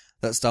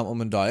that stunt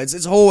woman died.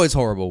 It's always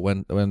horrible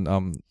when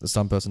the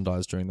stunt person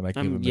dies during the making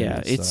of a movie.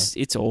 Yeah,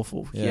 it's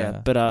awful.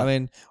 Yeah, but I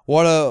mean,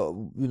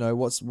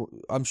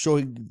 I'm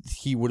sure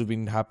he would have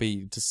been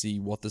happy to see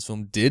what this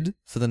film did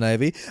for the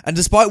Navy. And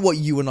despite what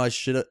you and I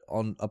shit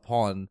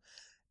upon,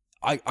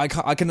 I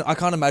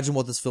can't imagine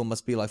what this film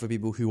must be like for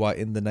people who are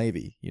in the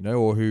Navy,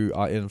 or who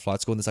are in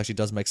flight school. And this actually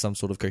does make some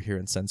sort of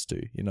coherent sense to,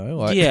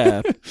 like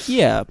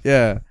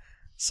yeah.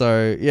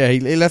 So yeah,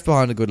 he left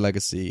behind a good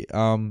legacy.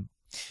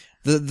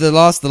 The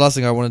last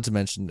thing I wanted to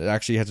mention, it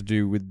actually had to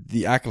do with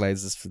the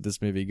accolades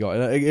this movie got.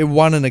 It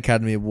won an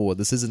Academy Award.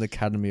 This is an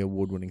Academy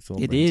Award winning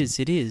film. It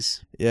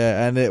is.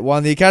 Yeah, and it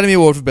won the Academy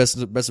Award for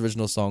Best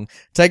Original Song,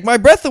 Take My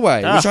Breath Away,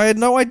 which I had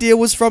no idea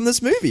was from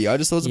this movie. I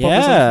just thought it was a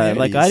popular song from the 80s.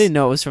 Like I didn't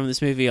know it was from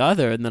this movie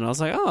either, and then I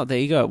was like, oh, there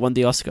you go, it won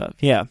the Oscar.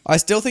 Yeah. I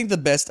still think the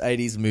best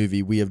 80s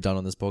movie we have done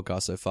on this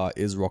podcast so far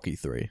is Rocky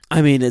 3.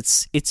 I mean,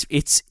 it's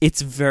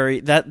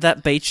very,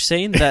 that beach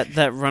scene,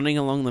 that running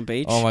along the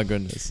beach. Oh my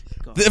goodness.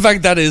 God. In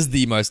fact, that is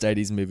the most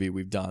 80s movie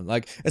we've done.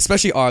 Like,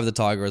 especially Eye of the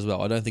Tiger as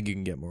well. I don't think you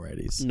can get more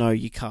 80s. No,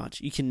 you can't.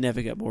 You can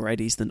never get more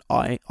 80s than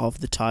Eye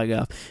of the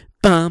Tiger.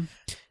 Bum,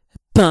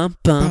 bum,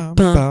 bum,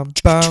 bum,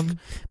 bum,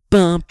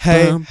 bum.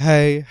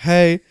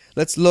 Hey,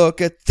 let's look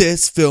at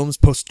this film's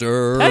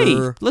poster.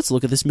 Hey, let's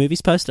look at this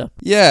movie's poster.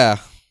 Yeah,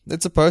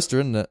 it's a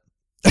poster, isn't it?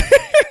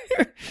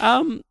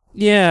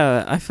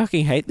 Yeah, I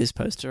fucking hate this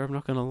poster, I'm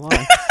not gonna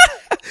lie.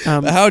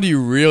 How do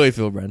you really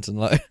feel, Brenton?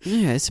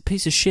 Yeah, it's a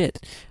piece of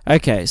shit.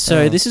 Okay,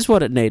 so this is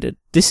what it needed.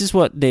 This is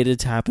what needed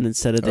to happen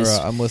instead of this. All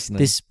right, I'm listening.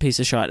 This piece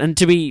of shit. And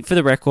for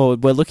the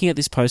record, we're looking at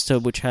this poster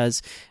which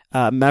has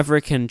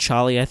Maverick and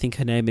Charlie, I think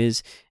her name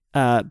is,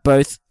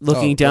 both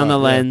looking down the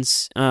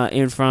lens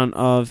in front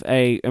of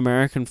a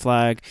American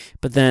flag.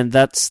 But then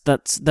that's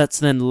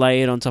then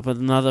layered on top of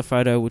another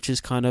photo, which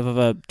is kind of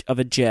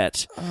a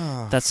jet.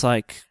 That's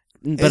like.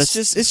 But it's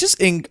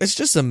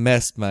just a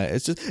mess,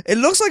 mate. It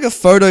looks like a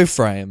photo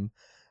frame,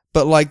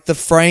 but like the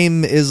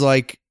frame is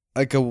like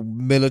a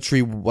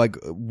military like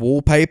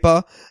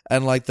wallpaper,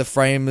 and like the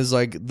frame is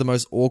like the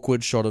most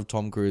awkward shot of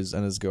Tom Cruise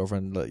and his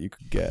girlfriend that you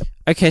could get.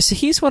 Okay, so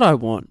here's what I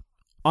want.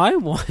 I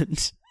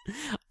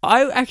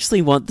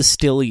actually want the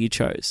still you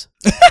chose.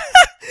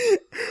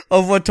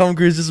 Of what Tom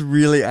Cruise is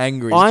really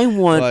angry. I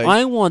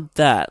want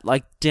that,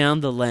 like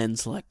down the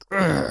lens, like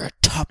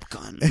Top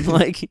Gun,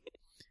 like.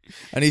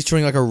 And he's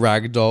treating like a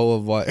rag doll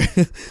of like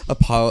a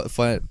pilot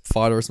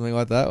fighter or something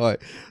like that.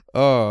 Like,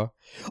 I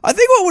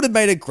think what would have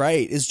made it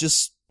great is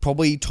just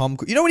probably Tom.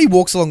 You know when he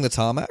walks along the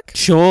tarmac?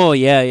 Sure,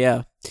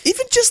 yeah.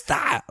 Even just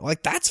that,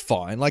 like that's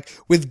fine. Like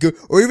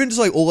or even just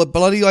like all the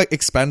bloody like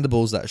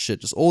Expendables, that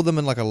shit. Just all of them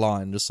in like a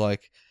line, just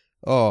like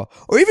or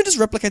even just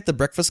replicate the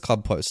Breakfast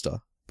Club poster.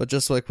 But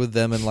just like with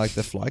them and like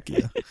their flight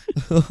gear.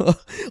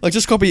 Like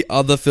just copy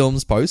other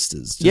films'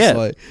 posters.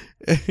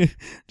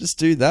 Just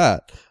do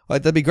that.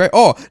 Like that'd be great.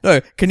 Oh,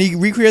 no, can you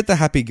recreate the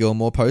Happy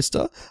Gilmore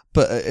poster?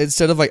 But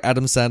instead of like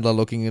Adam Sandler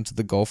looking into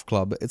the golf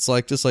club, it's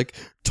like just like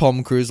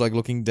Tom Cruise like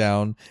looking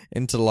down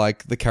into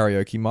like the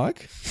karaoke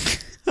mic.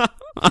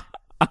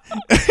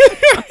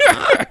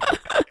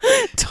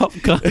 Top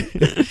Gun.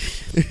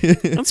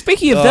 And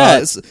speaking of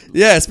that,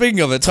 speaking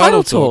of it,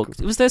 Title Talk.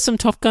 Was there some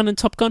Top Gun in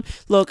Top Gun?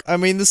 Look, I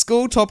mean, the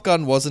school Top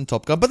Gun wasn't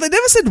Top Gun, but they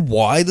never said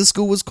why the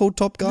school was called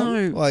Top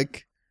Gun.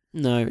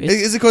 No.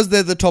 Is it because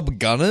they're the Top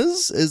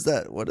Gunners? Is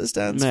that what it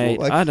stands for?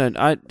 Like,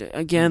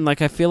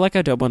 I feel like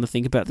I don't want to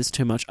think about this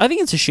too much. I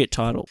think it's a shit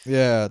title.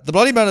 Yeah, the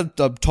bloody amount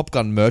of Top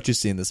Gun merch you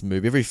see in this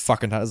movie, every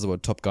fucking hat has the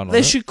word Top Gun on it.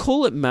 They should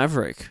call it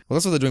Maverick. Well,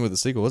 that's what they're doing with the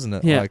sequel, isn't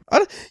it? Yeah. Like, I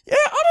don't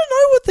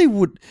know what they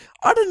would.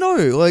 I don't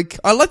know. Like,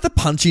 I like the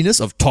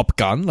punchiness of Top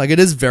Gun. Like, it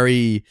is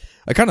very.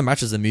 It kind of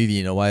matches the movie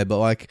in a way, but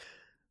like,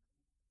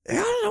 I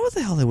don't know what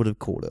the hell they would have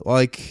called it.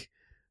 Like.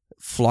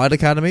 Flight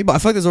Academy, but I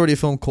feel like there's already a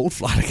film called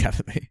Flight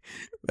Academy.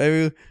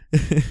 Maybe,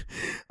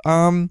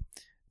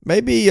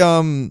 maybe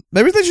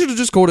they should have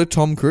just called it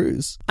Tom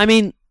Cruise. I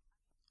mean,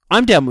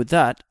 I'm down with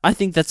that. I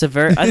think that's a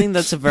very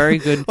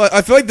good. Like,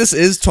 I feel like this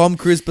is Tom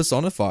Cruise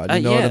personified.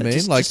 You know what I mean?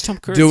 Just Tom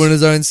Cruise. Doing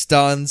his own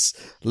stunts,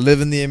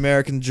 living the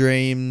American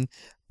dream,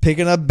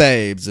 picking up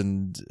babes,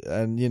 and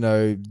you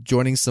know,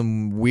 joining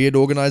some weird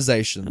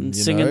organization and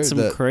singing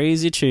some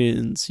crazy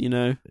tunes. You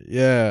know?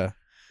 Yeah.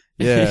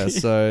 Yeah,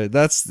 so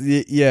that's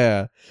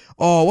yeah.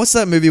 Oh, what's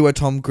that movie where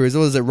Tom Cruise?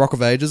 What is it, Rock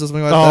of Ages or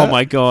something like that? Oh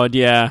my god,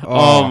 yeah.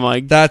 Oh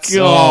my god.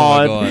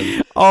 Oh my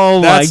god. Oh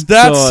my god.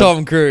 That's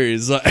Tom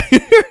Cruise. Oh.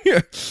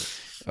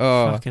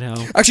 Fucking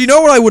hell. Actually, you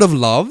know what I would have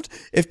loved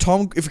if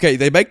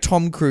they make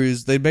Tom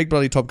Cruise, they make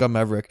bloody Top Gun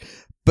Maverick,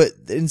 but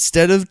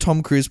instead of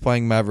Tom Cruise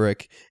playing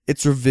Maverick,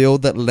 it's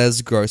revealed that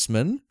Les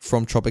Grossman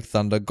from Tropic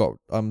Thunder got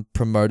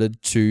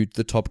promoted to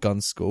the Top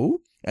Gun school,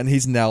 and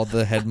he's now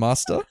the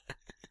headmaster.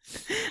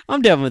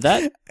 I'm down with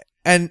that.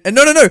 And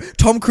no.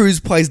 Tom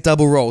Cruise plays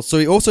double roles. So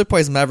he also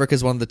plays Maverick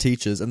as one of the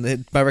teachers, and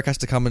Maverick has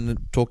to come and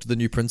talk to the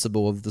new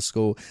principal of the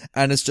school.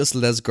 And it's just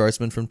Les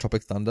Grossman from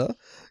Tropic Thunder,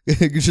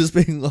 just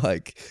being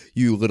like,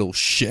 "You little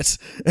shit,"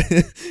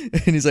 and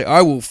he's like,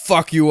 "I will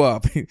fuck you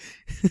up."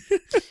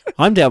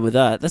 I'm down with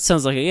that. That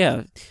sounds like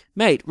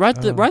mate.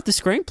 Write the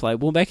screenplay.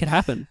 We'll make it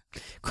happen.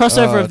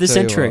 Crossover of the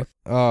century.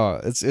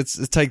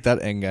 It's take that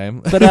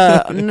Endgame.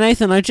 But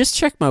Nathan, I just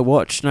checked my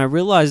watch and I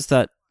realized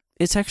that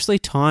it's actually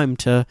time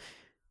to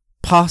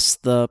pass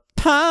the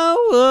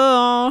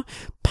power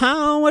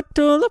to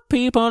the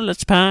people.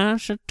 Let's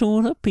pass it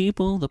to the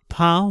people, the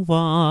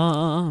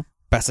power.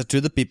 Pass it to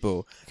the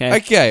people.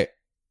 Okay.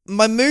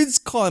 My mood's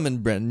climbing,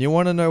 Brenton. You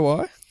want to know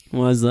why?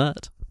 Why is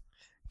that?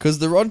 Because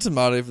the Rotten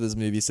Tomato for this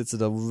movie sits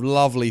at a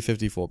lovely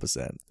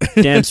 54%.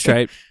 Damn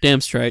straight.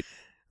 Damn straight.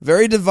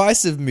 Very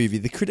divisive movie.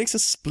 The critics are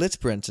split,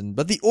 Brenton.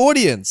 But the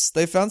audience,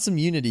 they found some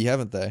unity,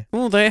 haven't they?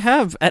 Well, they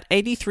have, at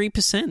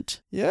 83%.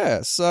 Yeah,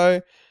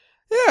 so,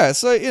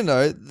 you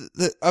know,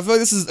 I feel like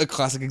this is a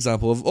classic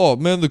example of, oh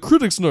man, the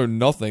critics know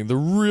nothing. The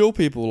real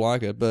people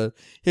like it. But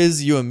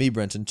here's you and me,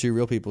 Brenton, two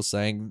real people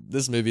saying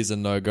this movie's a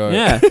no-go.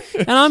 Yeah,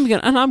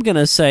 and I'm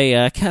gonna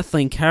say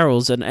Kathleen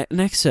Carroll's an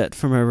excerpt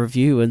from her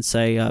review and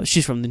say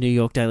she's from the New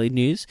York Daily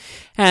News,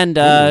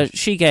 and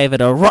she gave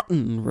it a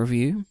rotten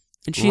review.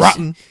 And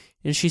rotten.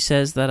 And she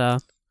says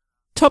that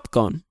Top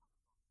Gun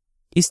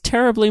is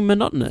terribly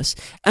monotonous.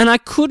 And I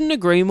couldn't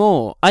agree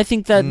more. I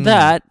think that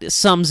that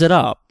sums it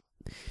up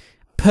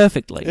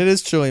perfectly. It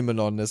is truly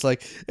monotonous.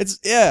 Like, I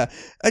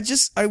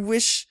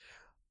wish,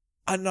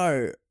 I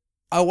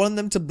wanted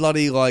them to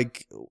bloody,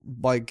 like,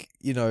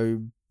 you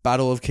know,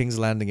 Battle of King's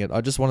Landing it.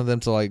 I just wanted them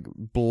to, like,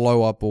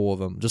 blow up all of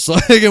them. Just,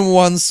 like, in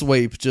one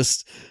sweep.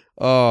 Just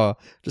at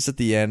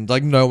the end.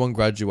 Like, no one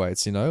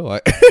graduates, you know?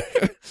 Like...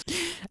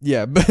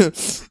 Yeah,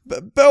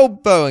 Bell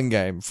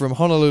Burlingame from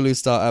Honolulu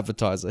Star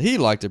Advertiser, he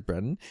liked it,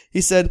 Brenton.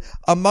 He said,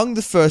 among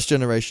the first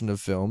generation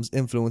of films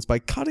influenced by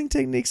cutting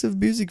techniques of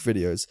music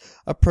videos,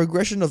 a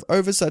progression of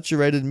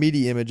oversaturated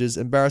media images,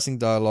 embarrassing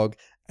dialogue,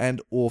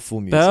 and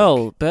awful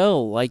music.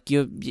 Bell, like,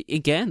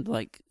 again,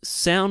 like,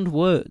 sound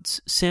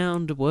words,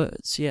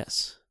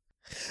 yes.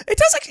 It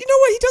does actually, you know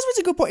what, he does raise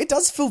a good point. It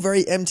does feel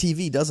very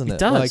MTV, doesn't it? It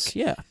does, like,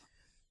 yeah.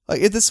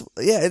 Like, I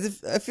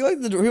feel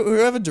like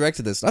whoever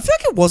directed this, I feel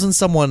like it wasn't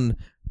someone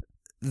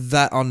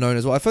that unknown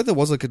as well. I feel like there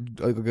was like a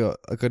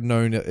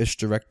known-ish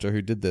director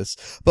who did this,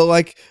 but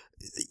like,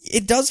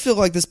 it does feel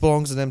like this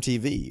belongs on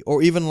MTV,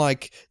 or even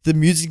like the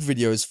music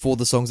videos for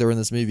the songs that are in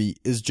this movie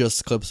is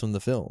just clips from the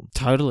film.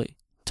 Totally.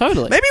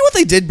 Maybe what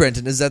they did,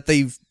 Brenton, is that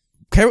they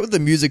came up with the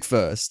music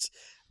first,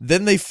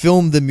 then they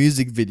filmed the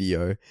music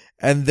video,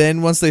 and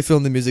then once they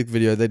filmed the music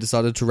video, they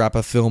decided to wrap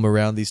a film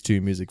around these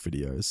two music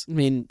videos. I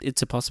mean,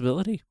 it's a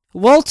possibility.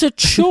 Walter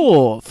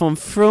Chaw from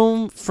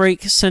Film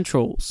Freak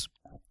Centrals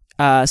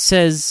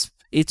says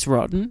it's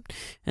rotten,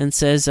 and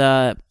says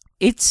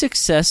its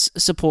success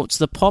supports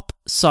the pop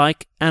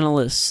psych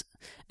analysis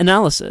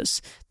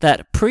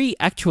that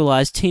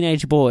pre-actualized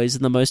teenage boys are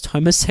the most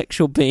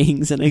homosexual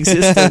beings in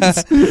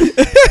existence.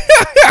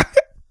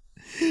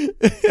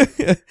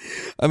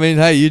 I mean,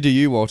 hey, you do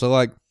you, Walter.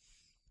 Like,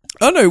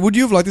 I don't know, would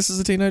you have liked this as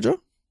a teenager?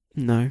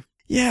 No.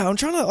 Yeah, I'm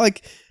trying to,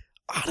 like,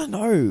 I don't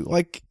know,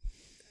 like,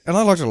 and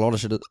I liked a lot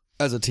of shit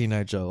as a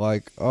teenager.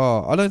 Like,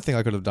 I don't think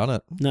I could have done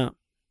it.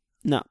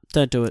 No,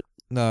 don't do it.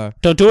 No.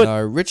 Don't do it.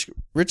 No, Rich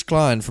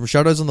Klein from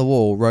Shadows on the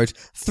Wall wrote,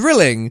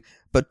 thrilling,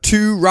 but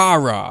too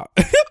rah-rah.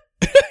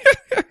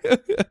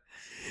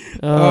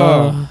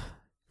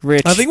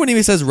 Rich. I think when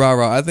he says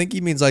rah-rah, I think he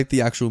means, like,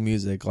 the actual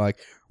music, like,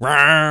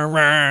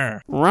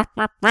 rah-rah. Out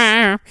of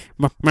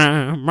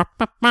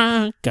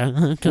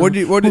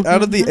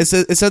it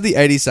said the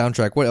 80s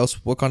soundtrack.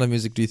 What kind of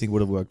music do you think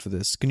would have worked for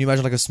this? Can you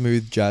imagine like a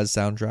smooth jazz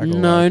soundtrack?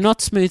 No,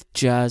 not smooth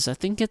jazz. I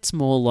think it's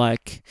more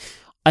like,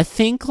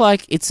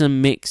 it's a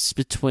mix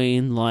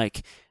between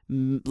like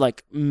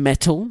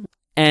metal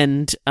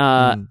and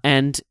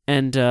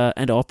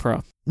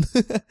opera.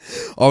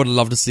 I would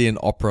love to see an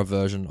opera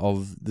version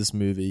of this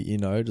movie, you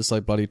know, just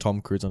like bloody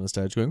Tom Cruise on the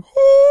stage going,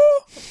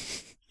 oh!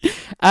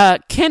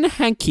 Ken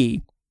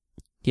Hankey.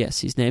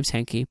 Yes, his name's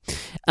Hankey.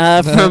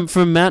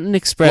 From Mountain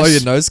Express. Blow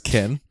your nose,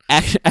 Ken.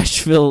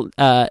 Asheville,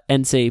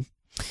 NC.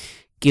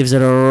 Gives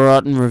it a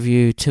rotten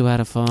review, 2 out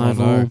of 5. Oh,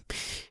 no.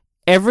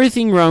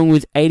 Everything wrong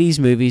with 80s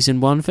movies in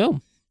one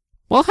film.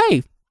 Well,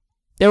 hey,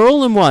 they're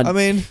all in one. I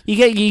mean, you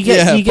get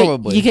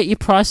your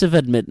price of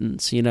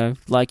admittance.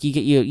 Like you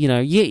get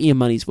your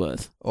money's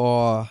worth.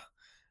 Oh,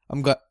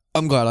 I'm glad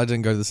I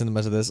didn't go to the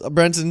cinema to this.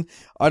 Brenton,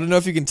 I don't know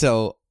if you can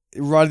tell.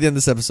 Right at the end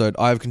of this episode,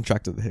 I've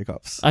contracted the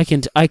hiccups. I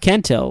can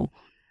tell.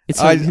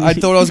 I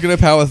thought I was going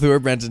to power through it,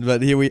 Brenton,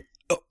 but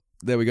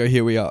there we go.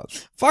 Here we are.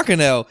 Fucking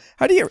hell!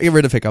 How do you get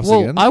rid of hiccups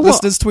again?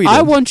 Listeners tweeted.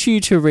 I want you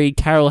to read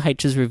Carol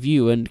H's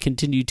review and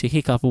continue to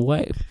hiccup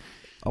away.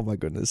 Oh my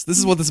goodness. This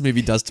is what this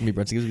movie does to me,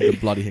 Brenton. It gives me the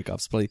bloody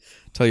hiccups. Bloody,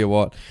 tell you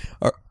what.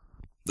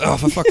 Oh,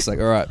 for fuck's sake.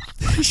 Alright.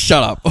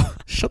 Shut up.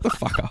 Shut the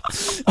fuck up.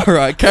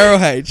 Alright.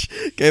 Carol H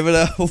gave it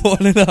a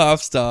 1.5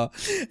 star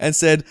and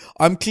said,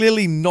 I'm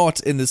clearly not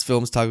in this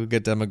film's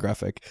target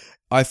demographic.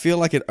 I feel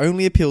like it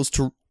only appeals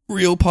to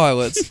real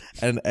pilots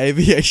and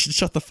aviation,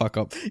 shut the fuck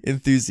up,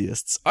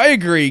 enthusiasts. I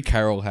agree,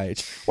 Carol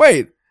H.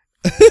 Wait.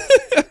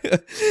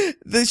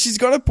 She's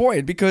got a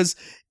point because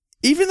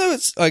even though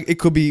it's like it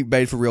could be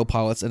made for real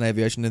pilots and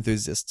aviation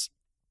enthusiasts,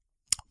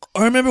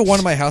 I remember one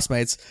of my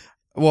housemates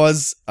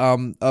was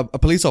a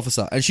police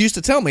officer, and she used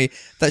to tell me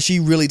that she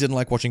really didn't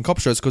like watching cop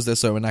shows because they're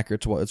so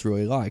inaccurate to what it's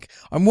really like.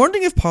 I'm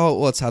wondering if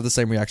pilots have the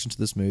same reaction to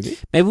this movie.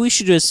 Maybe we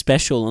should do a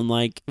special and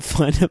like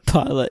find a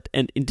pilot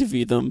and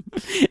interview them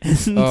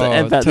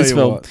about this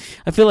film. What.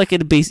 I feel like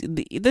there'd be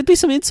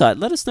some insight.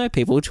 Let us know,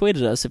 people. Tweet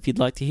at us if you'd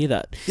like to hear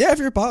that. Yeah, if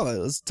you're a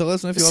pilot, tell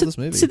us if you love this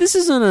movie. So this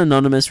is an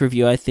anonymous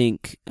review, I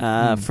think,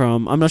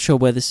 from, I'm not sure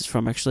where this is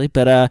from actually,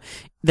 but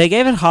they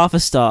gave it 0.5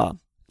 star.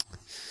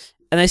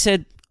 And they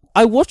said,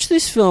 I watch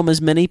this film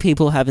as many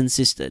people have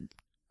insisted.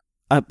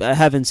 I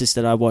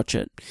watch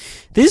it.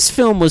 This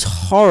film was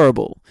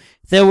horrible.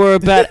 There were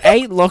about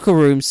 8 locker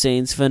room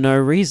scenes for no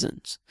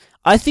reasons.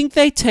 I think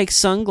they take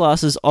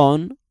sunglasses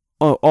on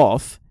or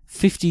off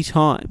 50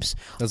 times.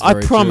 I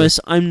promise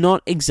true. I'm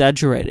not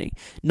exaggerating.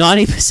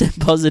 90%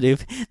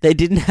 positive they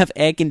didn't have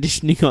air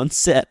conditioning on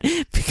set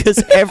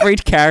because every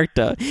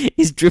character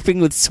is dripping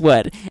with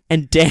sweat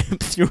and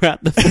damp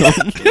throughout the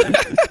film.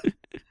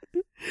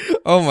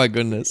 Oh my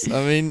goodness.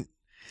 I mean,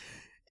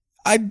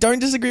 I don't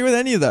disagree with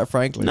any of that,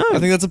 frankly. No. I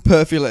think that's a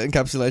perfect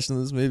encapsulation of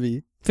this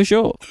movie. For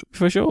sure.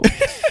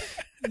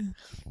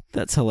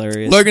 That's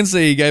hilarious. Logan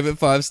C gave it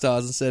 5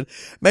 stars and said,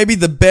 maybe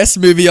the best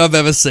movie I've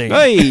ever seen.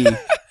 Hey!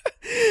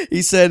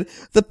 He said,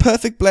 the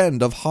perfect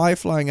blend of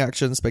high-flying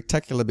action,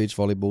 spectacular beach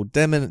volleyball,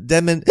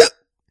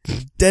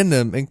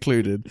 denim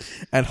included,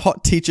 and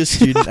hot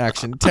teacher-student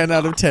action. 10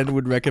 out of 10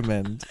 would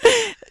recommend.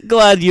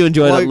 Glad you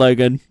enjoyed it,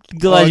 Logan.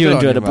 Glad you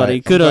enjoyed it,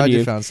 buddy. Good on you.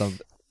 You found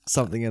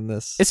something in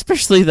this.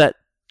 Especially that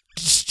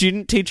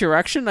student-teacher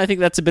action. I think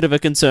that's a bit of a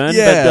concern.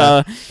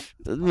 Yeah.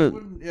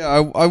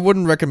 I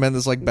wouldn't recommend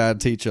this like bad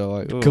teacher.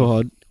 Like,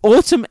 God.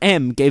 Autumn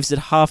M gives it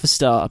 0.5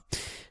 star.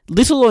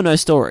 Little or no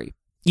story.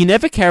 You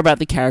never care about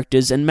the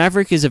characters, and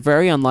Maverick is a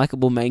very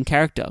unlikable main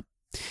character.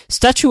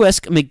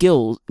 Statuesque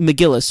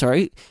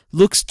McGillis,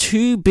 looks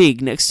too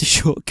big next to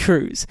short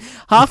Cruise.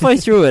 Halfway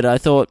through it, I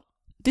thought,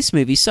 this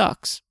movie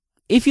sucks.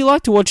 If you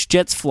like to watch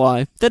jets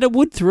fly, then it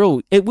will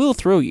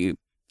thrill you.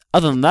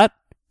 Other than that,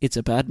 it's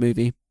a bad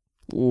movie.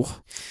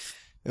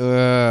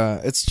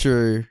 It's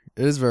true.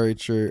 It is very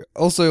true.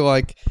 Also,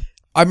 like,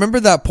 I remember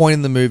that point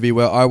in the movie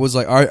where I was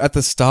like, at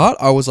the start,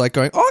 I was like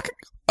going,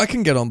 I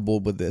can get on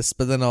board with this.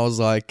 But then I was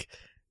like,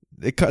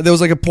 there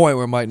was like a point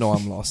where I'm like, no,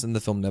 I'm lost. And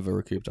the film never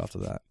recouped after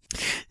that.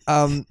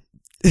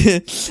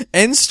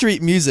 N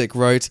Street Music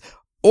wrote,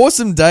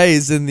 awesome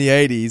days in the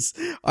 80s.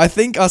 I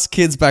think us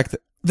kids back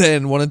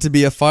then wanted to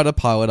be a fighter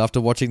pilot after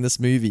watching this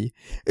movie.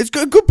 It's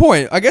a good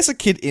point. I guess a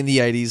kid in the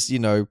 80s,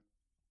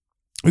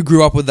 who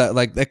grew up with that,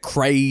 like, that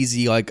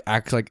crazy, like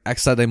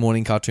Saturday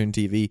morning cartoon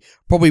TV,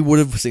 probably would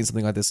have seen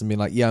something like this and been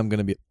like, yeah, I'm going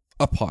to be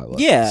a pilot.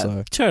 Yeah,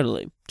 so.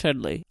 Totally.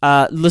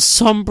 La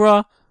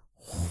Sombra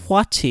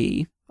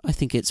Huati, I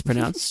think it's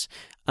pronounced.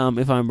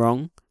 If I'm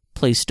wrong,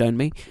 please stone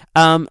me.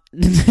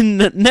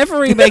 Never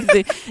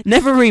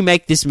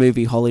remake this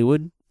movie,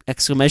 Hollywood! !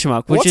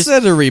 What's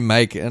there to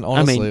remake? And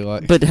honestly,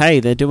 but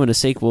hey, they're doing a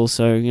sequel,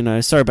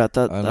 so sorry about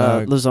that,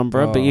 La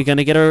Sombra, but you're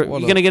gonna get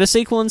a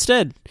sequel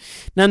instead.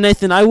 Now,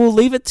 Nathan, I will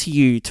leave it to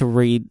you to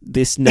read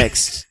this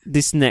next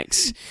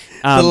the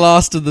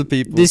last of the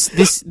people. This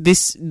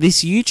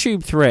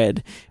YouTube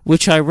thread,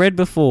 which I read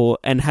before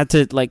and had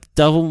to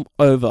double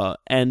over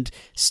and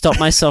stop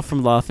myself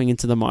from laughing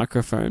into the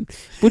microphone.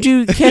 Would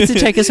you care to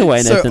take us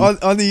away, Nathan? So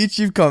on the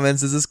YouTube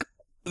comments,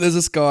 there's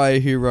this guy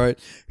who wrote,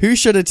 who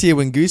shed a tear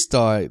when Goose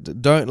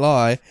died? Don't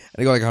lie. And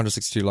he got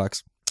 162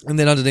 likes. And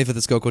then underneath it,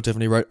 this girl called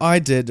Tiffany wrote, I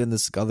did. And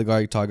this other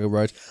guy, Tiger,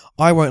 wrote,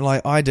 I won't lie,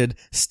 I did.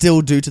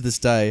 Still do to this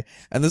day.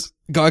 And this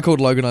guy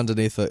called Logan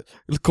underneath it,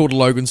 called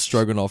Logan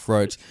Stroganoff,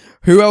 wrote,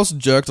 who else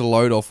jerked a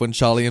load off when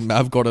Charlie and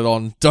Mav got it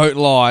on? Don't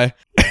lie.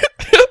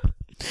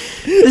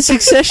 The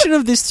succession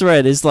of this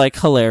thread is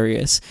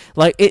hilarious.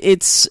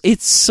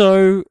 It's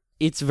so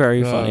It's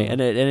very funny, and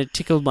it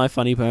tickled my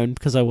funny bone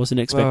because I wasn't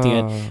expecting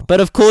it.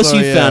 But of course,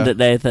 you found it,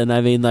 Nathan.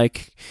 I mean,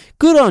 like,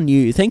 good on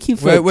you. Thank you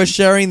for. We're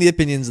sharing the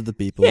opinions of the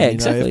people. Yeah,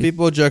 exactly. If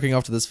people are jerking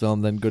off to this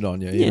film, then good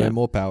on you. You know,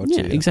 more power to you.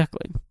 Yeah,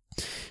 exactly.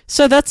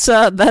 So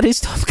that is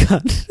Top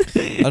Gun.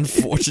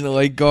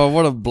 Unfortunately, God,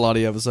 what a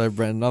bloody episode,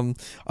 Brendan.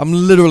 I'm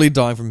literally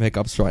dying from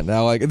hiccups right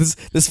now. Like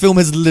this film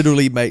has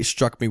literally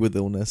struck me with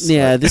illness.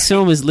 Yeah, this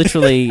film is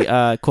literally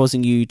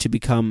causing you to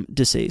become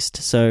deceased.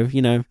 So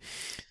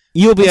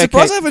you'll be okay. I'm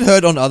surprised I haven't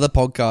heard on other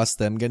podcasts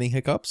them getting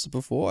hiccups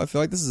before. I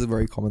feel like this is a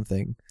very common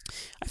thing.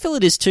 I feel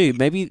it is too.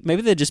 Maybe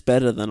they're just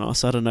better than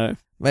us. I don't know.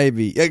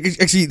 Maybe.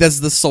 Actually, that's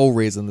the sole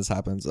reason this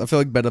happens. I feel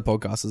like better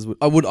podcasters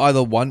would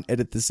either, one,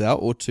 edit this out,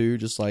 or two,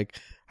 just like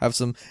have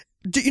some...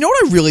 You know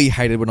what I really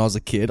hated when I was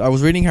a kid? I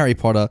was reading Harry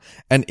Potter,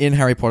 and in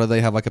Harry Potter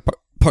they have like a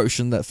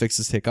potion that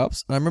fixes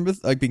hiccups. And I remember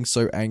like being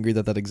so angry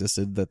that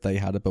existed, that they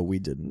had it, but we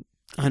didn't.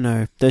 I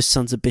know. Those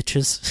sons of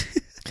bitches.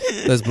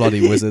 Those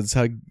bloody wizards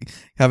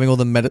having all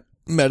the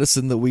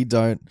medicine that we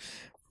don't.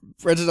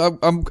 Brendan,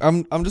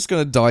 I'm just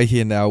gonna die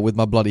here now with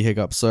my bloody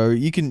hiccups. So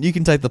you can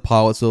take the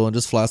pilot's wheel and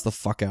just fly us the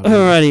fuck out.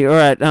 Alrighty, all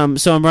right.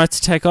 So I'm right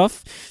to take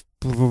off.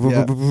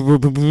 Yeah.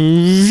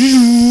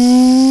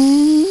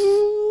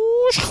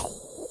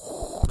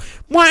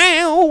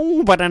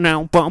 Wow.